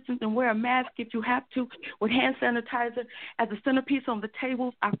socially distanced and wear a mask if you have to, with hand sanitizer as a centerpiece on the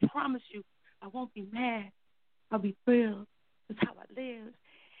tables. I promise you, I won't be mad. I'll be thrilled. That's how I live.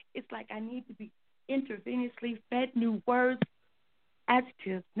 It's like I need to be intravenously fed new words,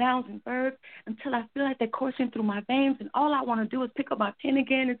 adjectives, nouns, and verbs until I feel like they're coursing through my veins, and all I want to do is pick up my pen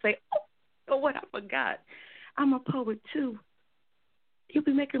again and say, oh, you know what, I forgot. I'm a poet, too. You'll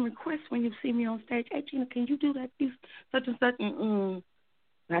be making requests when you see me on stage. Hey, Gina, can you do that piece, such and such?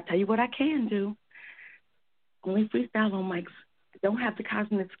 I tell you what I can do. Only freestyle on mics. I don't have the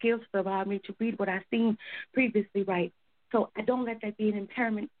cognitive skills to allow me to read what I've seen previously right. So I don't let that be an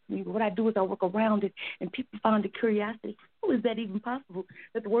impairment to me. What I do is I work around it, and people find the curiosity. How is that even possible,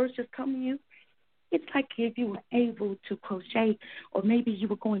 that the words just come to you? It's like if you were able to crochet, or maybe you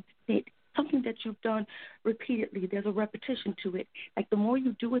were going to knit, something that you've done repeatedly. There's a repetition to it. Like the more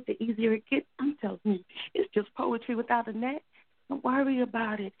you do it, the easier it gets. I'm telling you, it's just poetry without a net. Don't worry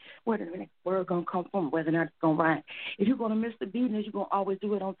about it. Where the next word going to come from, whether or not it's going to rhyme. If you're going to miss the beat, then you're going to always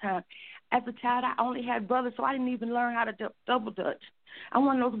do it on time. As a child, I only had brothers, so I didn't even learn how to double dutch. I'm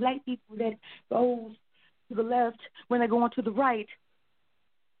one of those black people that goes to the left when they're going to the right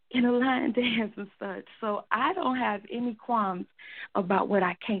in a line dance and such. So I don't have any qualms about what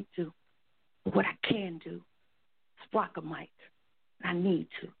I can't do. But what I can do is rock a mic. I need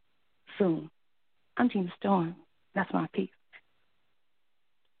to soon. I'm Gina Storm. That's my piece.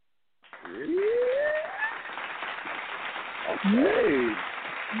 Okay.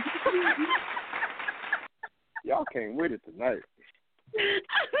 Y'all came with it tonight.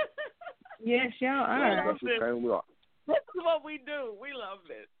 Yes, y'all are. This is what we do. We love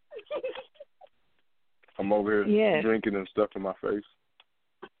it. I'm over here drinking and stuff in my face.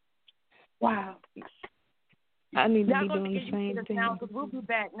 Wow. I need to be doing the same thing. Now, because we'll be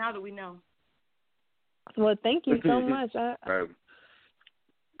back now that we know. Well, thank you so much.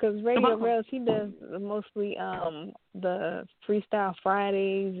 Because Radio Rails, he does mostly the Freestyle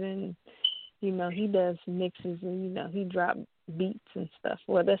Fridays, and he does mixes, and he drop beats and stuff.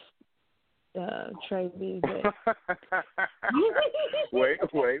 Well, that's Trey B.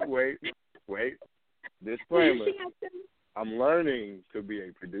 Wait. Disclaimer. I'm learning to be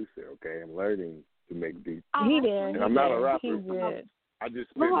a producer. Okay, I'm learning to make beats. He did. And I'm not a rapper. He did. I just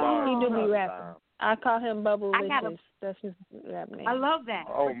spit bars. He do be rapping. I call him Bubble Licious. That's his rap name. I love that.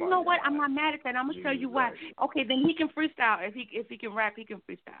 Oh, but you know what? I'm not mad at that. I'm gonna tell you why. Okay, then he can freestyle. If he can rap, he can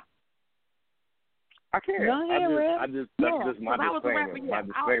freestyle. I can't. Go ahead, That's just my disclaimer. My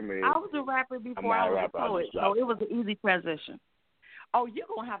disclaimer is I was a rapper before I was a poet, so it was an easy transition. Oh, you're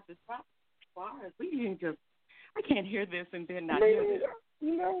gonna have to stop bars. We didn't just. I can't hear this and then not hear this.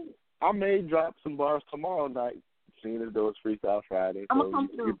 I may drop some bars tomorrow night, seeing as though it's Freestyle Friday. I'm so gonna come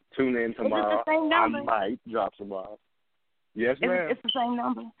through. Tune in tomorrow. Is it the same number? I might drop some bars. Yes, ma'am. It's the same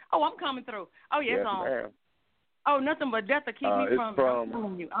number. Oh, I'm coming through. Oh, yes, ma'am. Oh, nothing but death to keep me from. I'm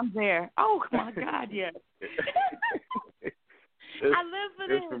telling you, I'm there. Oh my God, yes. I live for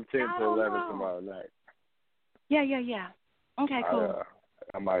this. It's from 10 to 11 tomorrow night. Yeah. Okay, cool.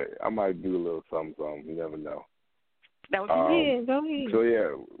 I might do a little something. You never know. That would be go ahead. So yeah,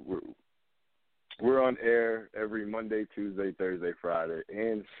 we're on air every Monday, Tuesday, Thursday, Friday,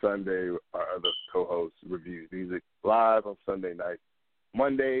 and Sunday. Our other co-hosts reviews music live on Sunday night.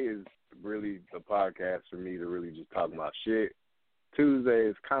 Monday is really the podcast for me to really just talk about shit. Tuesday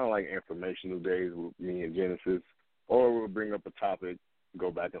is kind of like informational days with me and Genesis, or we'll bring up a topic,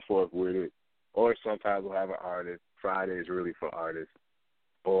 go back and forth with it, or sometimes we'll have an artist. Friday is really for artists,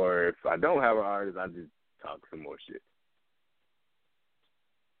 or if I don't have an artist, I just talk some more shit.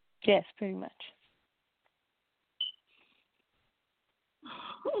 Yes, pretty much.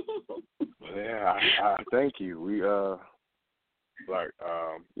 Yeah, I thank you. We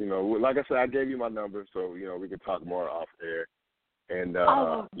like I said, I gave you my number, so we can talk more off air. And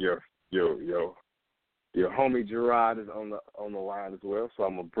your homie Gerard is on the line as well, so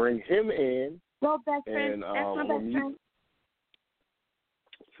I'm gonna bring him in. Well, best friend. That's my best friend.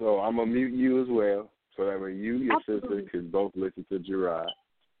 So I'm gonna mute you as well, so that way you and your sister can both listen to Gerard.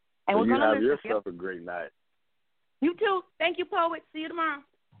 And so we're you have listen. yourself a great night. You too. Thank you, poet. See you tomorrow.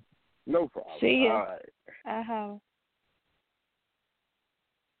 No problem. See you. All right. Uh-huh.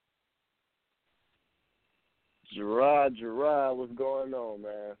 Gerard, what's going on,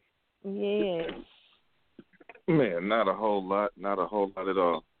 man? Yes. Man, not a whole lot. Not a whole lot at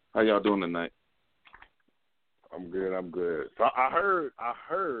all. How y'all doing tonight? I'm good. So I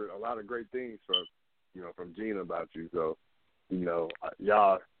heard a lot of great things from Gina about you. So,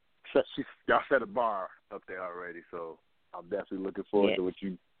 y'all set a bar up there already. So I'm definitely looking forward to what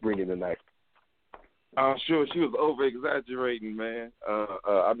you bring in tonight. I'm sure she was over exaggerating, man.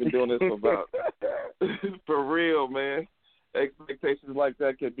 I've been doing this for about for real, man. Expectations like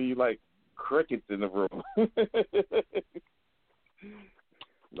that could be like crickets in the room.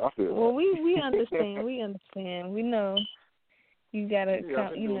 Well, we understand. We understand. We know you gotta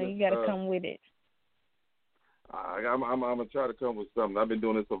come. You gotta come with it. I'm gonna try to come with something. I've been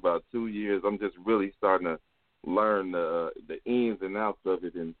doing this for about 2 years. I'm just really starting to learn the ins and outs of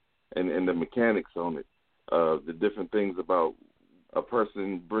it and the mechanics on it. The different things about a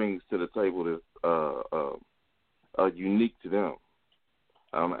person brings to the table that's unique to them.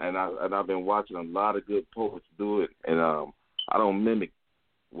 And I've been watching a lot of good poets do it, and I don't mimic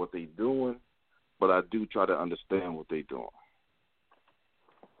what they doing, but I do try to understand what they doing.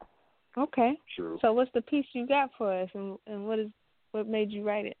 Okay. True. So what's the piece you got for us, and what made you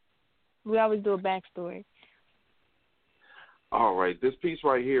write it? We always do a backstory. All right, this piece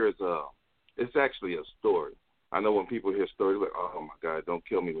right here is it's actually a story. I know when people hear stories, like, oh my God, don't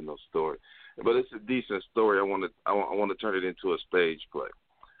kill me with no story. But it's a decent story. I want to turn it into a stage play.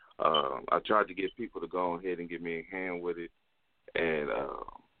 I tried to get people to go ahead and give me a hand with it, and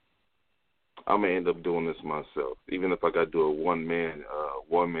I'm gonna end up doing this myself, even if I got to do a one man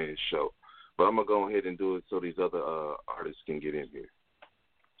show. But I'm gonna go ahead and do it so these other artists can get in here.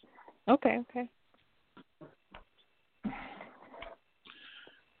 Okay.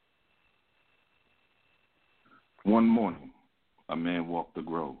 One morning, a man walked the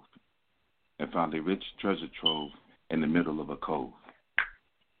grove and found a rich treasure trove in the middle of a cove.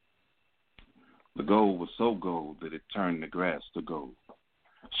 The gold was so gold that it turned the grass to gold,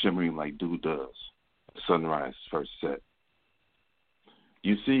 shimmering like dew does, sunrise first set.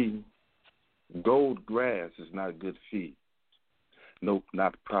 You see, gold grass is not good feed. Nope,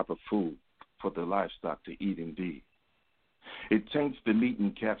 not proper food for the livestock to eat indeed. It taints the meat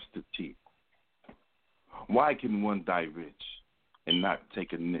and caps the teeth. Why can one die rich and not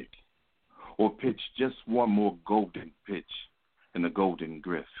take a nick, or pitch just one more golden pitch in a golden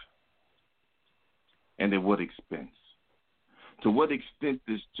griff? And at what expense? To what extent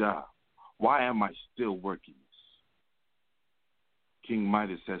this job? Why am I still working this? King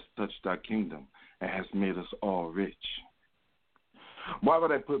Midas has touched our kingdom and has made us all rich. Why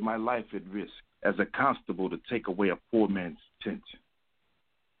would I put my life at risk as a constable to take away a poor man's tent?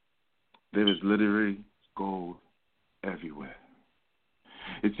 There is literally gold everywhere.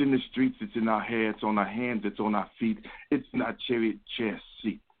 It's in the streets, it's in our hair, it's on our hands, it's on our feet, it's in our chariot chair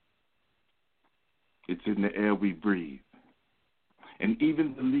seat. It's in the air we breathe. And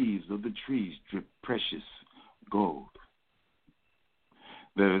even the leaves of the trees drip precious gold.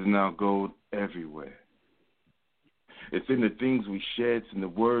 There is now gold everywhere. It's in the things we shed, it's in the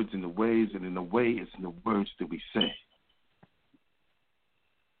words, in the ways, and in the way, it's in the words that we say.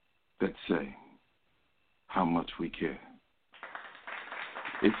 That say how much we care.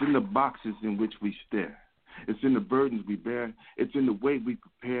 It's in the boxes in which we stare. It's in the burdens we bear. It's in the way we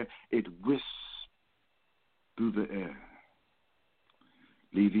prepare. It whisks through the air,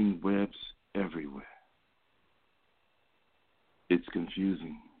 leaving webs everywhere. It's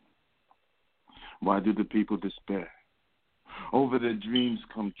confusing. Why do the people despair over their dreams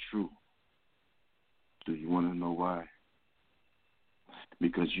come true? Do you want to know why?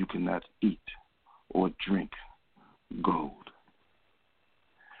 Because you cannot eat or drink gold.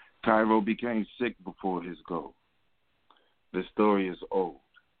 Cairo became sick before his gold. The story is old,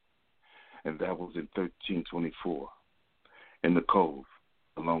 and that was in 1324, in the cove,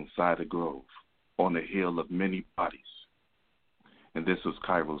 alongside a grove, on a hill of many bodies. And this was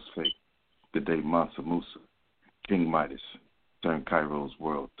Cairo's fate, the day Mansa Musa, King Midas, turned Cairo's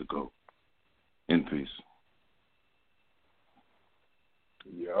world to gold. In peace.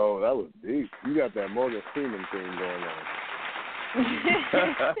 Yo, that was deep. You got that Morgan Freeman thing going on.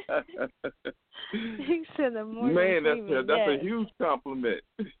 You said a Morgan Man, Freeman. that's a huge compliment.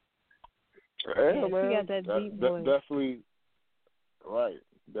 Yeah, man. You got that deep voice. Definitely, right.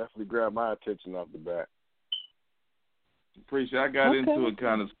 Definitely grabbed my attention off the bat. Appreciate it. I got into it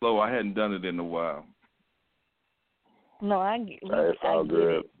kind of slow. I hadn't done it in a while. No, I get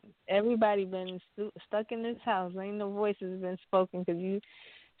good. it. Everybody been stuck in this house. Ain't no voices been spoken because you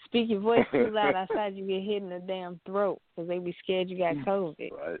speak your voice too loud outside, you get hit in the damn throat because they be scared you got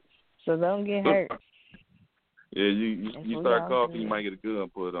COVID. Right. So don't get hurt. Yeah, you start coughing, you might get a gun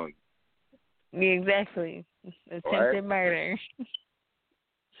put on you. Exactly. Attempted murder.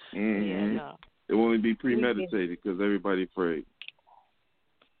 Mm-hmm. Yeah, no. It will only be premeditated because everybody afraid.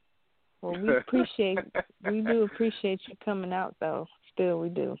 Well, we do appreciate you coming out, though. Still, we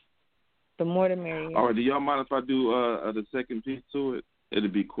do. The more the merrier. All right, do y'all mind if I do the second piece to it? It'll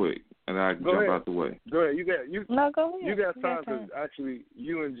be quick, and I can jump out the way. Go ahead. No, go ahead. You got time because actually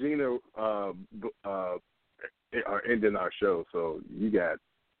you and Gina are ending our show, so you got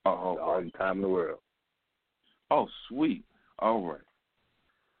all the time in the world. Oh, sweet. All right.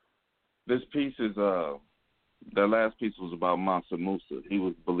 This piece is that last piece was about Mansa Musa. He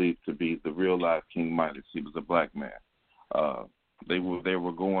was believed to be the real live King Midas. He was a black man. They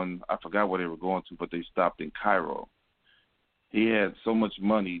were going, I forgot where they were going to, but they stopped in Cairo. He had so much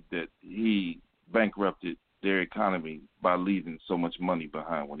money that he bankrupted their economy by leaving so much money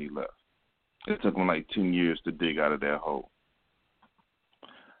behind when he left. It took him like 10 years to dig out of that hole.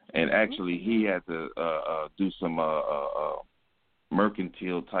 And actually, he had to do some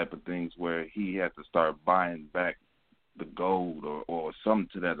mercantile type of things where he had to start buying back the gold or something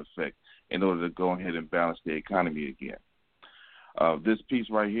to that effect in order to go ahead and balance the economy again. This piece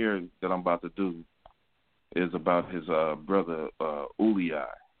right here that I'm about to do is about his brother Uli.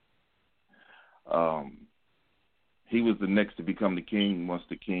 He was the next to become the king once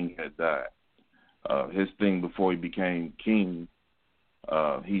the king had died. His thing before he became king,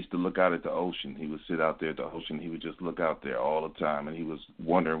 he used to look out at the ocean. He would sit out there at the ocean. He would just look out there all the time, and he was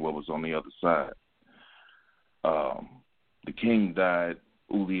wondering what was on the other side. The king died.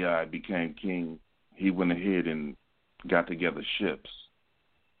 Uli became king. He went ahead and got together ships,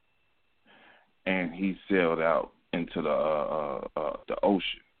 and he sailed out into the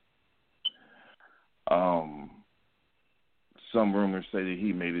ocean. Some rumors say that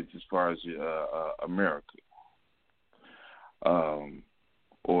he made it as far as America,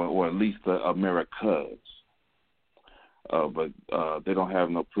 or at least the Americas. But they don't have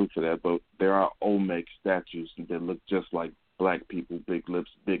no proof of that. But there are Olmec statues that look just like black people, big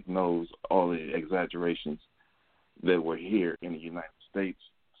lips, big nose, all the exaggerations that were here in the United States,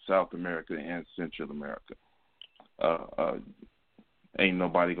 South America, and Central America. Ain't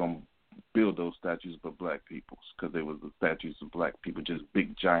nobody going to build those statues but black peoples because they were the statues of black people, just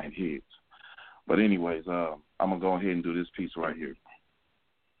big, giant heads. But anyways, I'm going to go ahead and do this piece right here.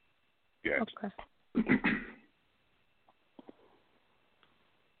 Yeah. Okay.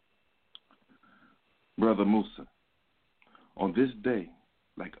 Brother Musa, on this day,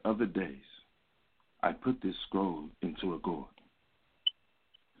 like other days, I put this scroll into a gourd,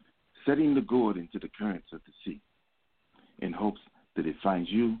 setting the gourd into the currents of the sea, in hopes that it finds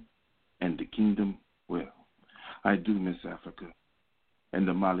you and the kingdom well. I do miss Africa and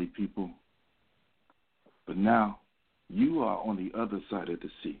the Mali people, but now you are on the other side of the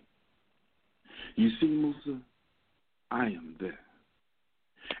sea. You see, Musa, I am there,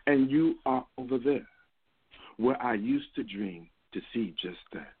 and you are over there, where I used to dream to see just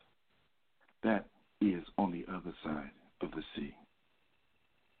that. That is on the other side of the sea.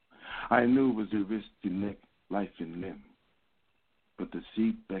 I knew it was a risk to neck, life, and limb, but the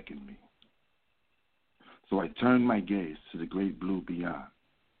sea beckoned me. So I turned my gaze to the great blue beyond.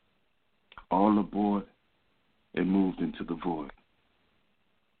 All aboard and moved into the void.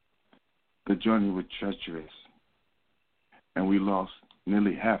 The journey was treacherous, and we lost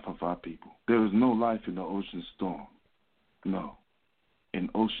nearly half of our people. There is no life in the ocean storm. No, an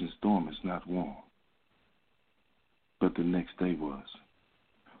ocean storm is not warm. But the next day was,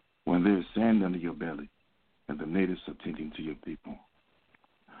 when there is sand under your belly and the natives are tending to your people.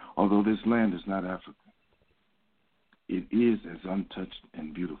 Although this land is not Africa, it is as untouched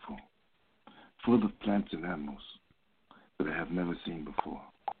and beautiful, full of plants and animals that I have never seen before,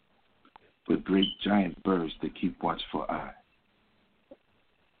 with great giant birds that keep watchful eye.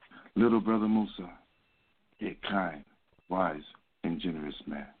 Little brother Musa, a kind, wise, and generous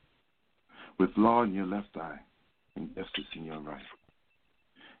man, with law in your left eye and justice in your right,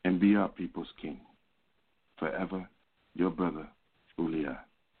 and be our people's king. Forever, your brother, Ulia.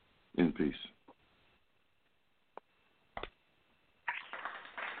 In peace.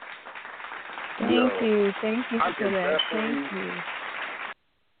 Thank you for that. Thank you.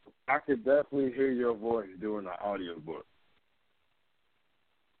 I could definitely hear your voice during the audiobook.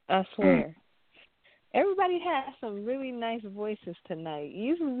 I swear. Everybody has some really nice voices tonight.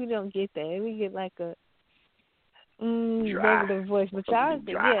 Usually we don't get that. We get like a regular voice, but y'all,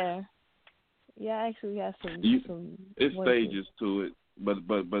 yeah, actually got some. It's voices. stages to it,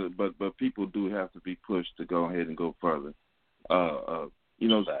 but people do have to be pushed to go ahead and go further.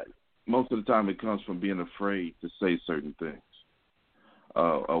 Most of the time it comes from being afraid to say certain things.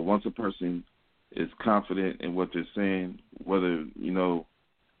 Once a person is confident in what they're saying. Whether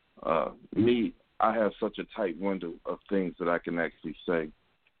me, I have such a tight window of things that I can actually say,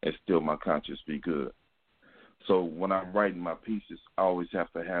 and still my conscience be good. So when I'm writing my pieces, I always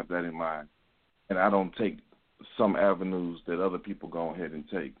have to have that in mind, and I don't take some avenues that other people go ahead and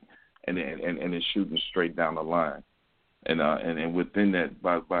take, and it's shooting straight down the line. And within that,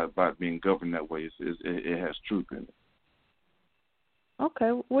 by being governed that way, it has truth in it. Okay,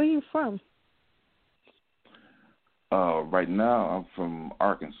 where are you from? Right now, I'm from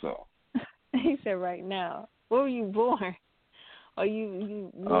Arkansas. He said right now. Where were you born? Or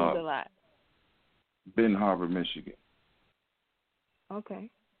you moved a lot? Benton Harbor, Michigan. Okay.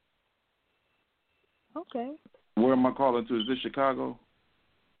 Where am I calling to? Is this Chicago?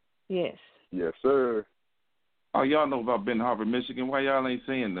 Yes. Yes, sir. Oh, y'all know about Benton Harbor, Michigan. Why y'all ain't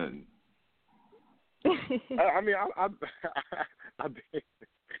saying nothing? I mean, I've been.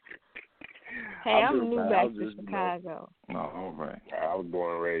 Hey, I'm new back to Chicago. Oh, all right. I was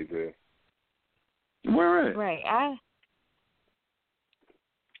born and raised here. Where at? Right.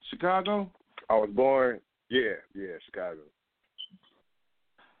 Chicago? I was born, Chicago.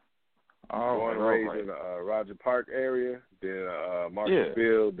 Born and raised in the Roger Park area, then Marshall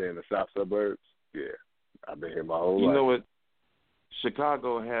Field, then the South Suburbs. Yeah, I've been here my whole life. You know what?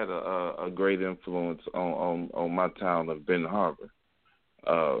 Chicago had a great influence on my town of Benton Harbor.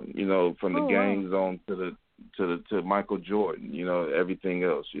 From the gangs on to Michael Jordan, everything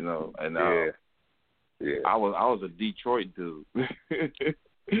else, and I was a Detroit dude.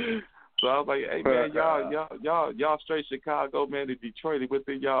 So I was like, hey man, y'all straight Chicago, man, to Detroit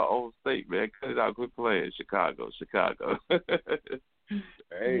within y'all own state, man. Cut it out, quit playing Chicago.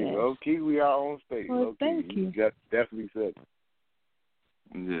 Hey, yes. Low key, we our own state. Well, low thank key. you. You definitely said it.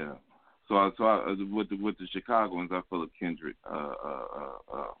 Yeah. So I with the Chicagoans, I feel a kindred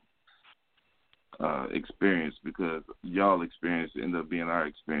experience because y'all experience ended up being our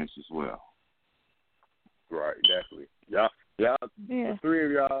experience as well. Right, definitely. Y'all, the three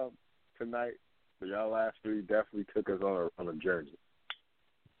of y'all tonight, for y'all last three, definitely took us on a journey.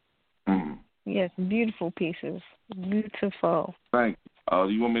 Mm-hmm. Yes, beautiful pieces. Beautiful. Thank you.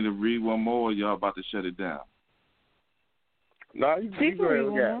 Do you want me to read one more, or y'all about to shut it down? No, you go ahead.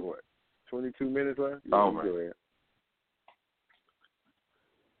 We got, 22 minutes left? Yeah, all right. Go ahead.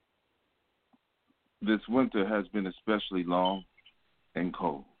 This winter has been especially long and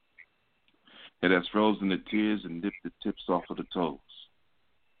cold. It has frozen the tears and nipped the tips off of the toes.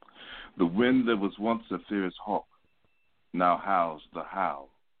 The wind that was once a fierce hawk now howls the howl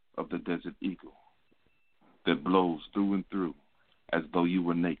of the desert eagle that blows through and through as though you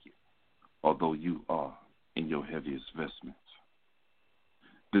were naked, although you are in your heaviest vestments.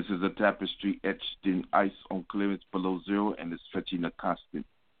 This is a tapestry etched in ice on clearance below zero and is fetching a constant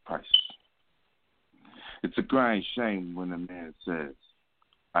price. It's a crying shame when a man says,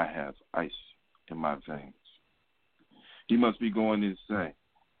 I have ice in my veins. He must be going insane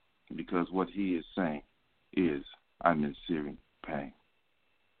because what he is saying is, I'm in searing pain.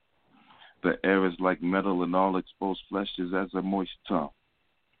 The air is like metal and all exposed flesh is as a moist tongue.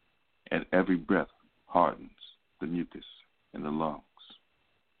 And every breath hardens the mucus in the lungs.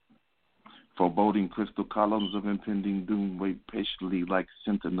 Foreboding crystal columns of impending doom wait patiently like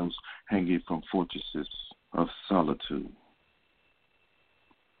sentinels hanging from fortresses of solitude.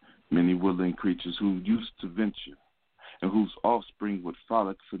 Many willing creatures who used to venture and whose offspring would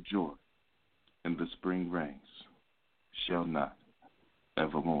frolic for joy in the spring rains shall not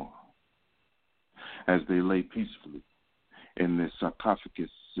evermore. As they lay peacefully in their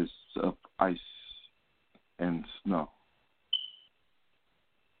sarcophaguses of ice and snow.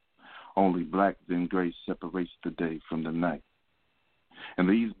 Only black then gray separates the day from the night. And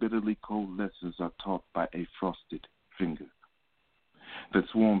these bitterly cold lessons are taught by a frosted finger that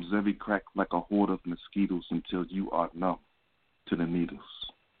swarms every crack like a horde of mosquitoes until you are numb to the needles.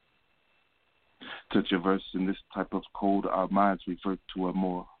 To traverse in this type of cold, our minds revert to a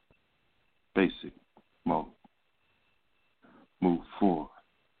more basic mode. Move forward.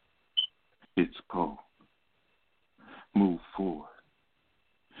 It's cold. Move forward.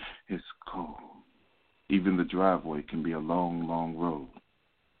 It's cold. Even the driveway can be a long, long road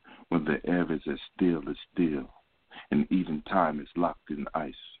when the air is as steel and even time is locked in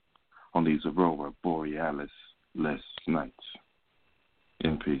ice on these Aurora Borealis-less nights.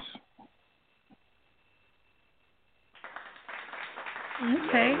 In peace.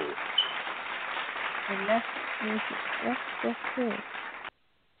 Okay. And that's good.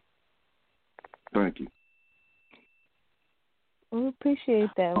 Thank you. We appreciate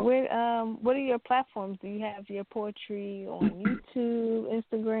that. What are your platforms? Do you have your poetry on YouTube,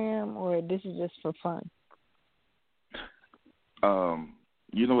 Instagram, or this is just for fun?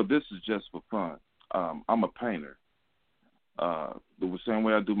 You know what? This is just for fun. I'm a painter. The same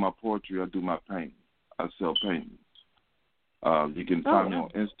way I do my poetry, I do my painting. I sell paintings. You can find me on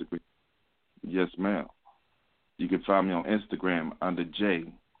Instagram. Yes, ma'am. You can find me on Instagram under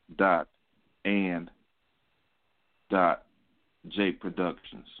J.and.J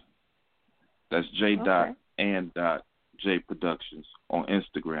Productions. That's J.and.J Productions on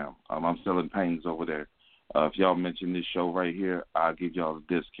Instagram. I'm selling paintings over there. If y'all mention this show right here, I'll give y'all a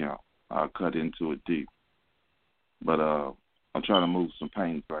discount. I'll cut into it deep. But I'm trying to move some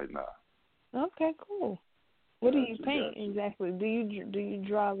paintings right now. Okay, cool. What do you paint exactly? Do you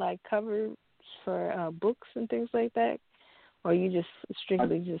draw like covers for books and things like that, or you just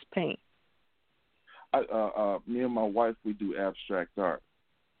strictly just paint? Me and my wife, we do abstract art.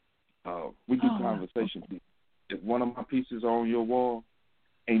 We do conversation pieces. If one of my pieces are on your wall,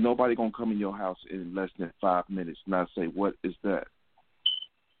 ain't nobody gonna come in your house in less than 5 minutes and not say, "What is that?"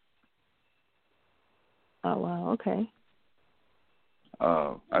 Oh wow, okay.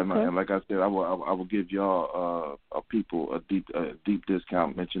 And like I said, I will give y'all people a deep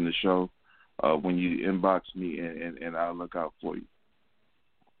discount. Mention the show when you inbox me, and I'll look out for you.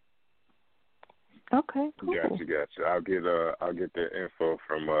 Okay, cool. Gotcha. I'll get the info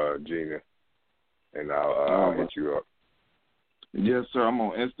from Gina, and I'll hit you up. Yes, sir. I'm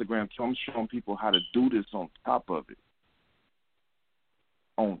on Instagram, so I'm showing people how to do this on top of it.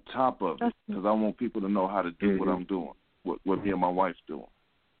 Because I want people to know how to do what I'm doing, what me and my wife's doing.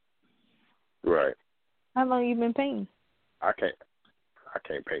 Right. How long you been painting? I can't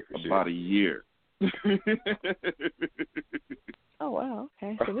paint for shit. About a year. Oh wow.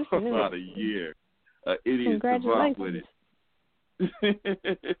 Okay. So this is new. About a year. Idiot survived with it.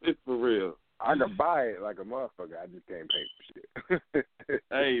 For real. I can buy it like a motherfucker. I just can't paint for shit.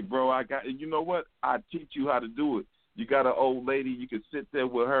 Hey, bro, you know what? I teach you how to do it. You got an old lady, you can sit there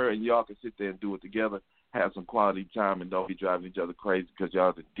with her, and y'all can sit there and do it together, have some quality time, and don't be driving each other crazy because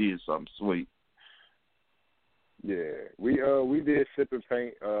y'all did something sweet. Yeah, we did sip and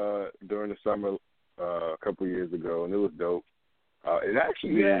paint during the summer a couple of years ago, and it was dope. It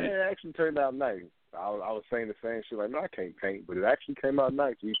actually turned out nice. I was saying the same shit, like, no, I can't paint, but it actually came out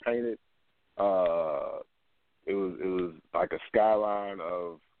nice. We painted. It was like a skyline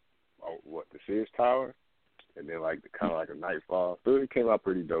of the Sears Tower, and then like kind of like a nightfall. So it came out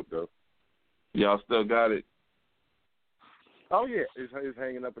pretty dope though. Y'all still got it? Oh yeah, it's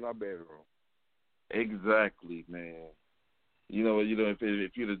hanging up in our bedroom. Exactly, man. You know, if you'd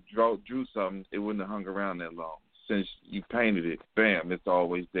have drew something, it wouldn't have hung around that long. Since you painted it, bam, it's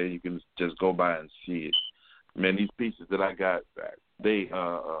always there. You can just go by and see it. Man, these pieces that I got, they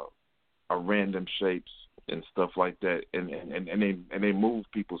are random shapes and stuff like that, and they move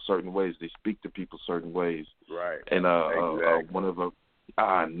people certain ways. They speak to people certain ways. Right. And exactly. one of them,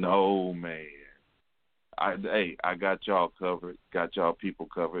 I know, man. I got y'all covered. Got y'all people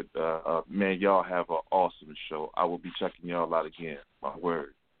covered. Man, y'all have an awesome show. I will be checking y'all out again. My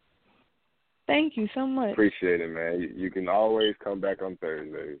word. Thank you so much. Appreciate it, man. You can always come back on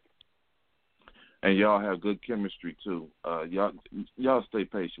Thursdays. And y'all have good chemistry too. Y'all stay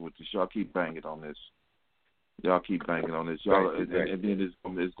patient with this. Y'all keep banging on this. Y'all, and then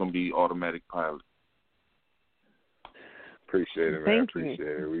it's gonna be automatic pilot. Appreciate it, man. Thank Appreciate you.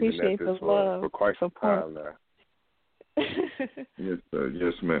 it. We've Appreciate been at this for quite some time now. Yes, sir.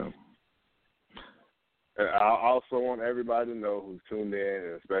 Yes, ma'am. And I also want everybody to know who's tuned in,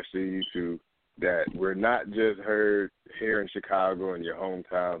 and especially you two, that we're not just heard here in Chicago and your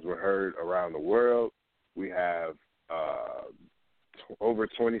hometowns. We're heard around the world. We have over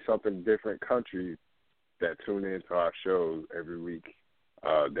 20-something different countries that tune in to our shows every week,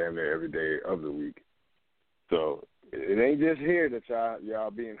 damn near every day of the week. So it ain't just here that y'all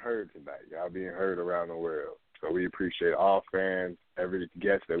being heard tonight. Y'all being heard around the world. So we appreciate all fans, every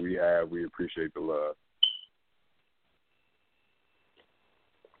guest that we have. We appreciate the love.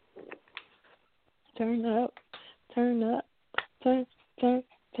 Turn up. You know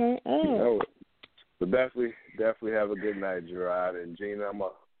it. So definitely have a good night, Gerard. And Gina, I'm going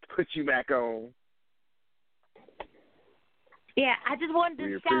to put you back on. Yeah, I just wanted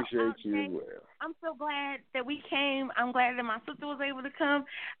to shout out, appreciate you Jay. well. I'm so glad that we came. I'm glad that my sister was able to come.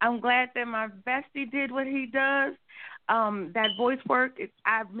 I'm glad that my bestie did what he does. That voice work,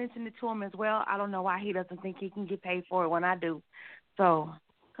 I've mentioned it to him as well. I don't know why he doesn't think he can get paid for it when I do. So,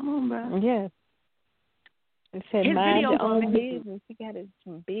 come on, bro. Yeah. It said mind your own business. You got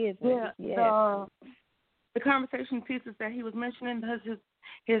some business. Yeah. the conversation pieces that he was mentioning,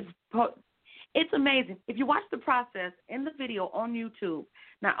 it's amazing. If you watch the process in the video on YouTube,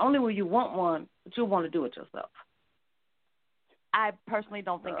 not only will you want one, but you'll want to do it yourself. I personally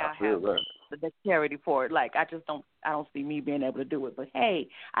don't think I have the dexterity for it. Like, I don't see me being able to do it. But, hey,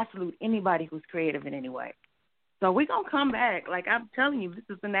 I salute anybody who's creative in any way. So we're going to come back. Like, I'm telling you, this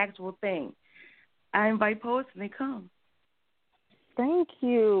is an actual thing. I invite poets, and they come. Thank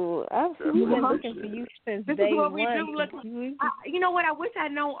you. I've been looking for you since this day is what one. We do. Look, you know what? I wish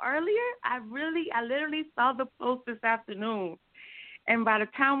I'd known earlier. I literally saw the post this afternoon. And by the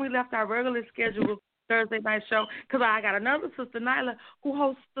time we left our regular scheduled Thursday night show, because I got another sister, Nyla, who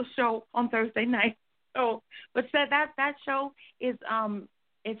hosts the show on Thursday night. So, but said that show is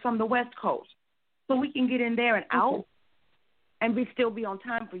it's from the West Coast, so we can get in there and out, and still be on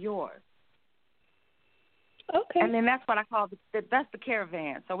time for yours. Okay. And then that's what I call that's the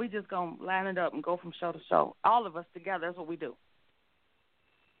caravan. So we just gonna line it up and go from show to show. All of us together. That's what we do.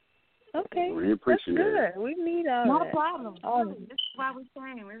 Okay. We appreciate it. We need all no that. No problem. This is why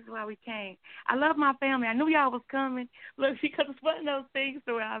we came. I love my family. I knew y'all was coming. Look, because it's one of those things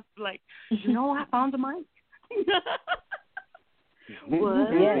where I was like, I found the mic.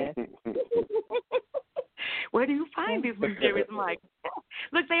 What? Yeah. Where do you find these mysterious mics?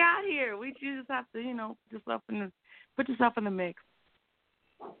 Look, they out here. You just have to, put yourself in the mix.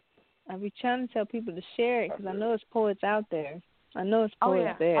 I be trying to tell people to share it because I know it's poets out there. I know it's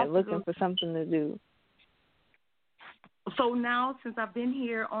poets there absolutely. looking for something to do. So now, since I've been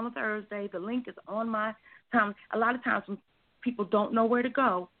here on a Thursday, the link is on my time. A lot of times when people don't know where to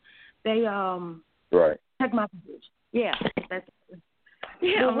go, they check my page. Yeah, that's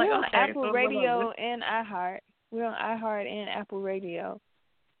yeah. Well, I'm we're like, on Apple Radio and iHeart. We're on iHeart and Apple Radio,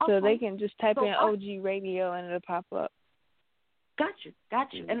 so they can just type in OG Radio and it'll pop up. Got you.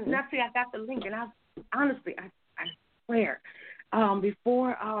 And now see, I got the link, and I swear,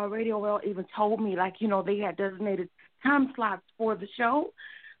 before Radio World even told me, they had designated time slots for the show,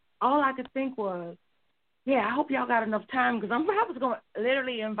 all I could think was, I hope y'all got enough time, because I was going to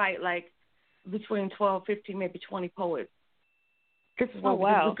literally invite, between 12, 15, maybe 20 poets. This is what we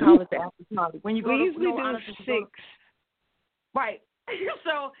call it the after party. When you go we usually do 6. Right.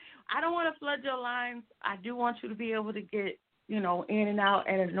 So I don't want to flood your lines. I do want you to be able to get, in and out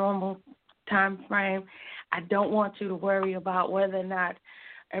at a normal time frame. I don't want you to worry about whether or not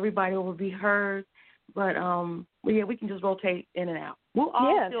everybody will be heard. But we can just rotate in and out. We'll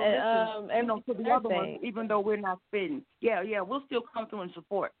all still listen, to the other ones, even though we're not spitting. Yeah, we'll still come through and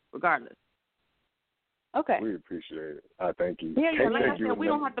support regardless. Okay. We appreciate it. Thank you. Yeah, like I said, we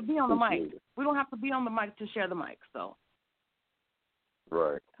don't have to be on the mic. We don't have to be on the mic to share the mic, so.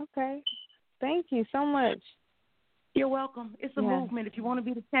 Right. Okay. Thank you so much. You're welcome. It's a movement. If you want to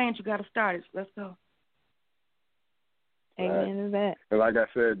be the change, you got to start it. Let's go. Amen to that. And like I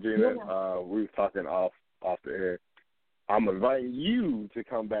said, Gina, we were talking off the air. I'm inviting you to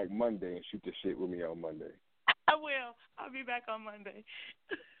come back Monday and shoot the shit with me on Monday. I will. I'll be back on Monday.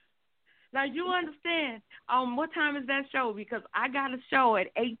 Now, you understand, what time is that show? Because I got a show at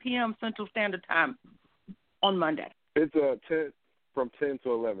 8 p.m. Central Standard Time on Monday. It's from 10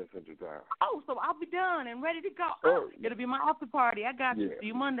 to 11 Central Time. Oh, so I'll be done and ready to go. It'll be my after party. I got you. See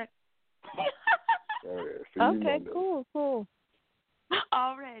you Monday. See you okay, Monday. Cool.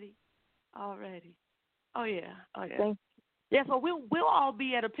 Already. Oh, yeah. Thanks. Yeah, so we'll all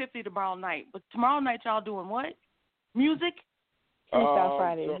be at Epiphany tomorrow night. But tomorrow night, y'all doing what? Music? Freestyle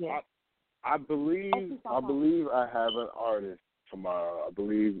Fridays, I believe I have an artist tomorrow. I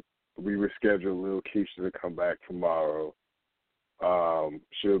believe we rescheduled Lil Keisha to come back tomorrow.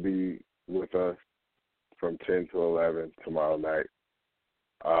 She'll be with us from 10 to 11 tomorrow night.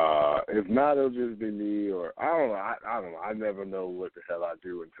 If not, it'll just be me, or I don't know. I never know what the hell I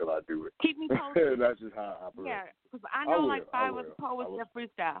do until I do it. Keep me posted. That's just how I operate. Yeah, because I know 5 of the poets that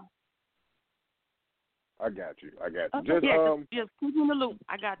freestyle. I got you. Okay. Just keep me in the loop.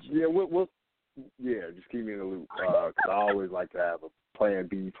 I got you. Yeah, we'll just keep me in the loop. Because I always like to have a plan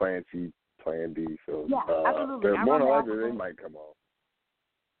B, plan C, plan D. So absolutely. More than likely they might come on.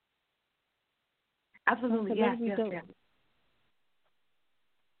 Absolutely, yes.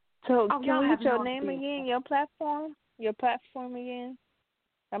 So can we get your name again, your platform again?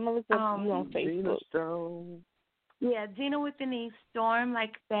 I'm gonna look up you on Facebook. Gina Storm. Yeah, Gina with an E, Storm,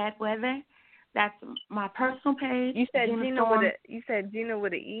 like bad weather. That's my personal page. You said Gina with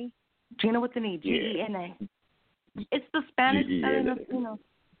an E. Gina with an E, Gena. It's the Spanish spelling of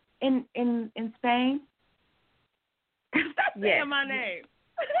in Spain. Stop saying my name.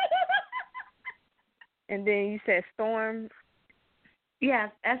 And then you said Storm.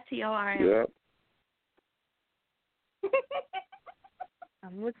 Yes, STORM. Yep.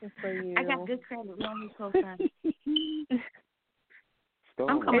 I'm looking for you. I got good credit. We don't need co-sign.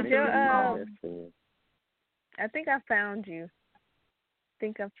 I'm coming through the I think I found you.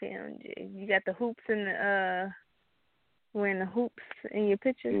 You got the hoops in the wearing the hoops in your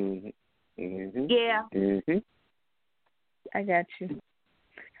picture. Mm-hmm. Yeah. Mm-hmm. I got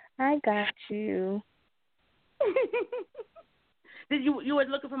you. Did you were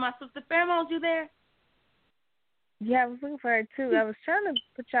looking for my sister Pheromones? You there? Yeah, I was looking for her too. I was trying to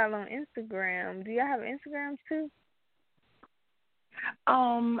put y'all on Instagram. Do y'all have Instagrams too?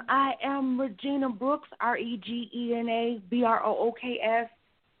 I am Regina Brooks, REGENA BROOKS.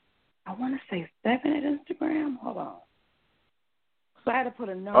 I want to say 7 at Instagram. Hold on. So I had to put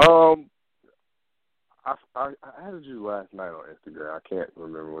a number. I added you last night on Instagram. I can't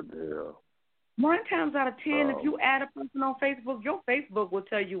remember what the hell. 9 times out of 10, if you add a person on Facebook, your Facebook will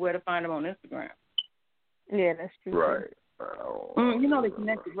tell you where to find them on Instagram. Yeah, that's true. Right. You know they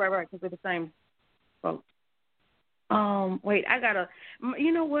connected, right, because they're the same folks. Wait, I gotta.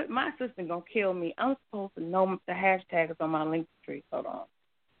 You know what? My assistant gonna kill me. I'm supposed to know the hashtags on my link tree. Hold on.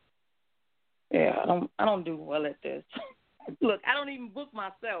 Yeah, I don't do well at this. Look, I don't even book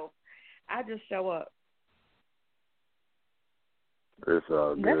myself. I just show up. It's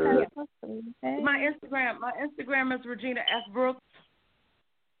all good. My Instagram is Regina F. Brooks.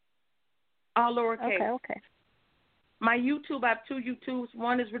 All lowercase. Okay. My YouTube, I have 2 YouTubes.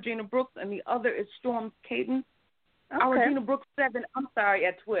 One is Regina Brooks, and the other is Storm Cadence. Okay. Regina Brooks 7. I'm sorry,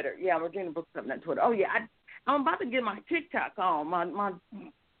 at Twitter. Yeah, Regina Brooks 7 at Twitter. Oh yeah, I'm about to get my TikTok on. My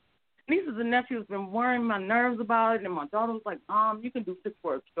nieces and nephews been worrying my nerves about it, and my daughter was like, "Mom, you can do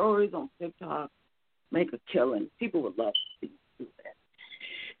 6-word stories on TikTok, make a killing. People would love to see you do that."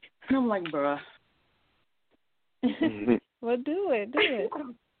 And I'm like, "Bruh." Well, do it.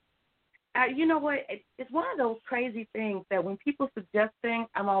 You know what? It's one of those crazy things that when people suggest things,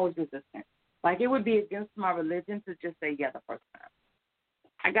 I'm always resistant. Like, it would be against my religion to just say, yeah, the first time.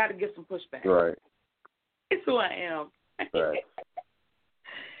 I got to give some pushback. Right. It's who I am. Right.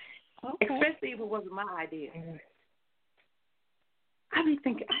 Okay. Especially if it wasn't my idea. I be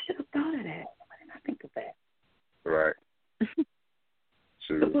thinking, I should have thought of that. Why didn't I think of that? Right.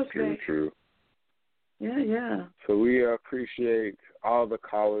 True. Yeah. So we appreciate all the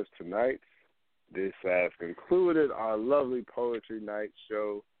callers tonight. This has concluded our lovely Poetry Night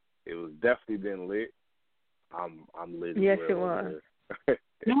show. It was definitely been lit. I'm lit. Yes, as it well. was.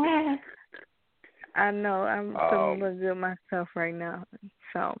 Yeah. I know. I'm feeling a little good myself right now.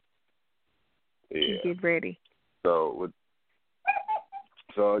 So get ready. So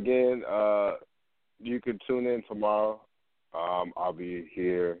again, you can tune in tomorrow. I'll be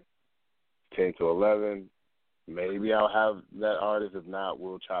here 10 to 11. Maybe I'll have that artist. If not,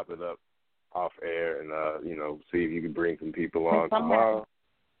 we'll chop it up off air and see if you can bring some people on tomorrow.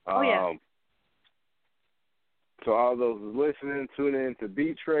 Yeah. So all those listening, tune in to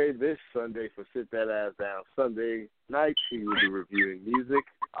B-Trade this Sunday for Sit That Ass Down Sunday night. He will be reviewing music,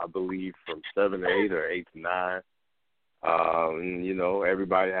 I believe, from 7 to 8 or 8 to 9.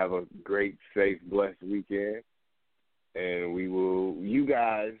 Everybody have a great, safe, blessed weekend. And you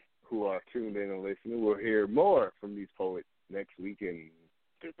guys who are tuned in and listening will hear more from these poets next week and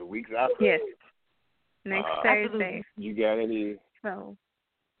the weeks after. Yes. Next Thursday. You got any announcements,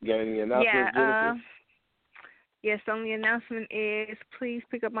 Yeah, Genesis? yes, the only announcement is please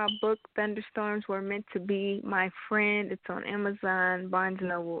pick up my book, Thunderstorms Were Meant to Be My Friend. It's on Amazon, Barnes &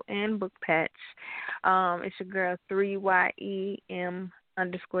 Noble, and Book Patch. It's your girl, 3YEM_Genesis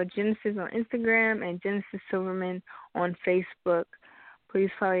on Instagram and Genesis Silverman on Facebook.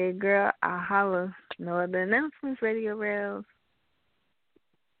 Please follow your girl. I'll holla. No other announcements, Radio Rails.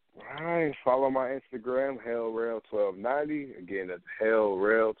 All right. Follow my Instagram, HellRail1290. Again, that's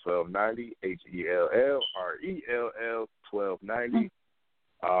HellRail1290, HELLRELL1290.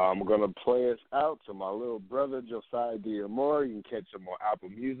 I'm going to play us out to my little brother, Josiah D'Amore. You can catch him on Apple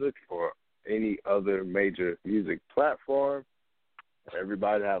Music or any other major music platform.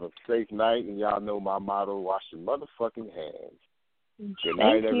 Everybody have a safe night, and y'all know my motto, wash your motherfucking hands. Good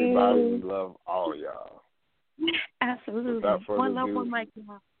night, everybody. We love all y'all. Absolutely. One love, one mic.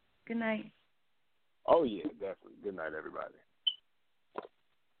 Good night. Oh, yeah, definitely. Good night, everybody.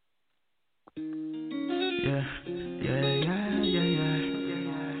 Yeah.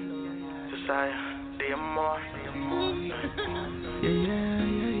 Josiah D'Amore. Yeah.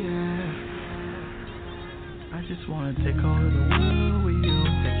 I just want to take over the world with you.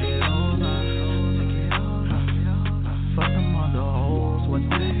 Take it over. Fuck them other hoes, what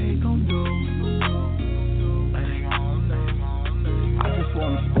they gon' do? I just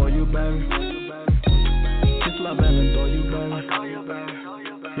wanna spoil you, baby. Just love and adore you, baby.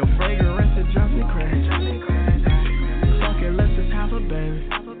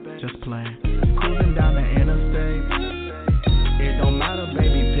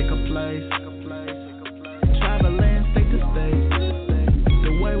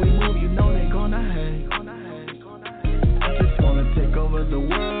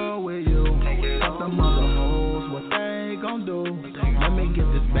 Let me get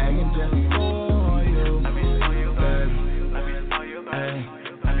this bag and just for you, baby. Hey,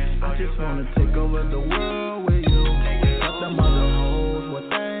 I just wanna take over the world with you. Fuck them other hoes, what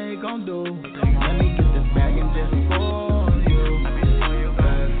they gon' do? Let me get this bag and just for you,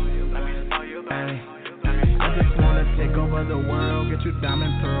 baby. Hey, I just wanna take over the world, get you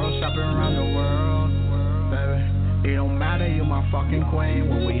diamond pearls, shopping around the world, baby. It don't matter, you my fucking queen.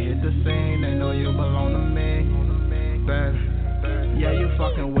 When we hit the scene, they know you belong to me, baby. Yeah, you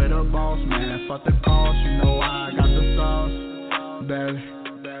fucking with a boss, man. Fuck the cost, you know I got the sauce, baby.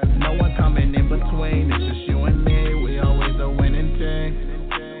 No one coming in between, it's just you and me. We always a winning team,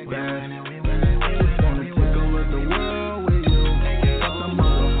 baby. I just wanna take over the world with you. Fuck some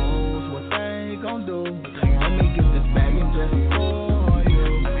other hoes, what they gon' do? Let me get this bag and just for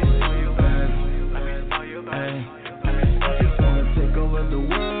you, baby. Hey, I just wanna take over the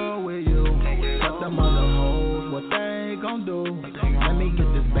world with you. Fuck them other hoes, what they gon' do? Let me get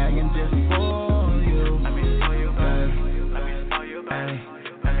this bag and just for you, baby.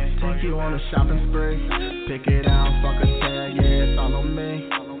 Hey, take you on a shopping spree. Pick it out, fuck a tag, yeah, it's all on me.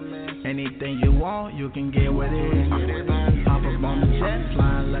 Anything you want, you can get with it. Hop up on the jet,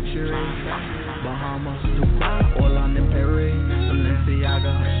 flying luxury. Bahamas, Dubai, or London, Paris.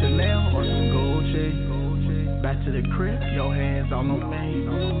 Balenciaga, Chanel, or some Gucci. Back to the crib, your hands all on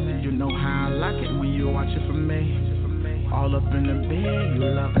me. You know how I like it when you watch it for me. All up in the bed, you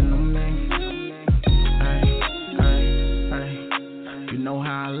loving on me. Hey, hey, hey. You know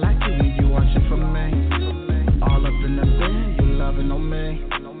how I like it when you watch it for me. All up in the bed, you loving on me,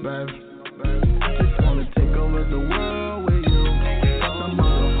 baby. I just wanna take over the world with you. Fuck some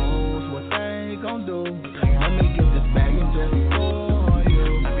other hoes, what they gon' do? Let me get this bag and just for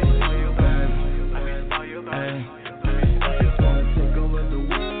you, baby. Hey, I just wanna take over the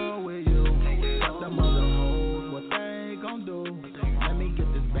world with you. Fuck some other hoes, what they gon' do? Let me get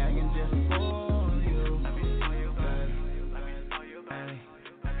this bag and just for you, baby. Hey,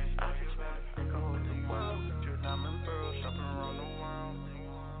 I just wanna take over the world. Get your diamond pearls, shopping around the world.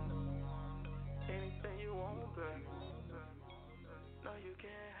 Anything you want, baby. No, you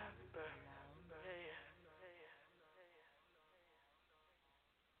can't have it, baby.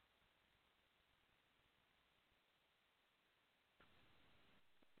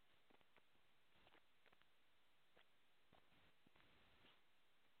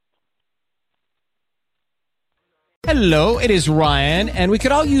 Hello, it is Ryan, and we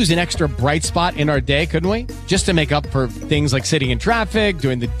could all use an extra bright spot in our day, couldn't we? Just to make up for things like sitting in traffic,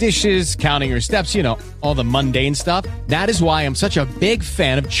 doing the dishes, counting your steps, you know, all the mundane stuff. That is why I'm such a big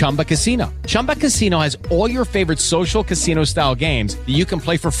fan of Chumba Casino. Chumba Casino has all your favorite social casino-style games that you can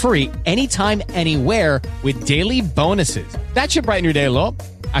play for free anytime, anywhere with daily bonuses. That should brighten your day a little.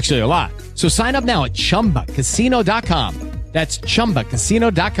 Actually, a lot. So sign up now at ChumbaCasino.com. That's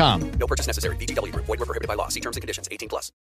ChumbaCasino.com. No purchase necessary. VGW Group. Void where prohibited by law. See terms and conditions. 18+.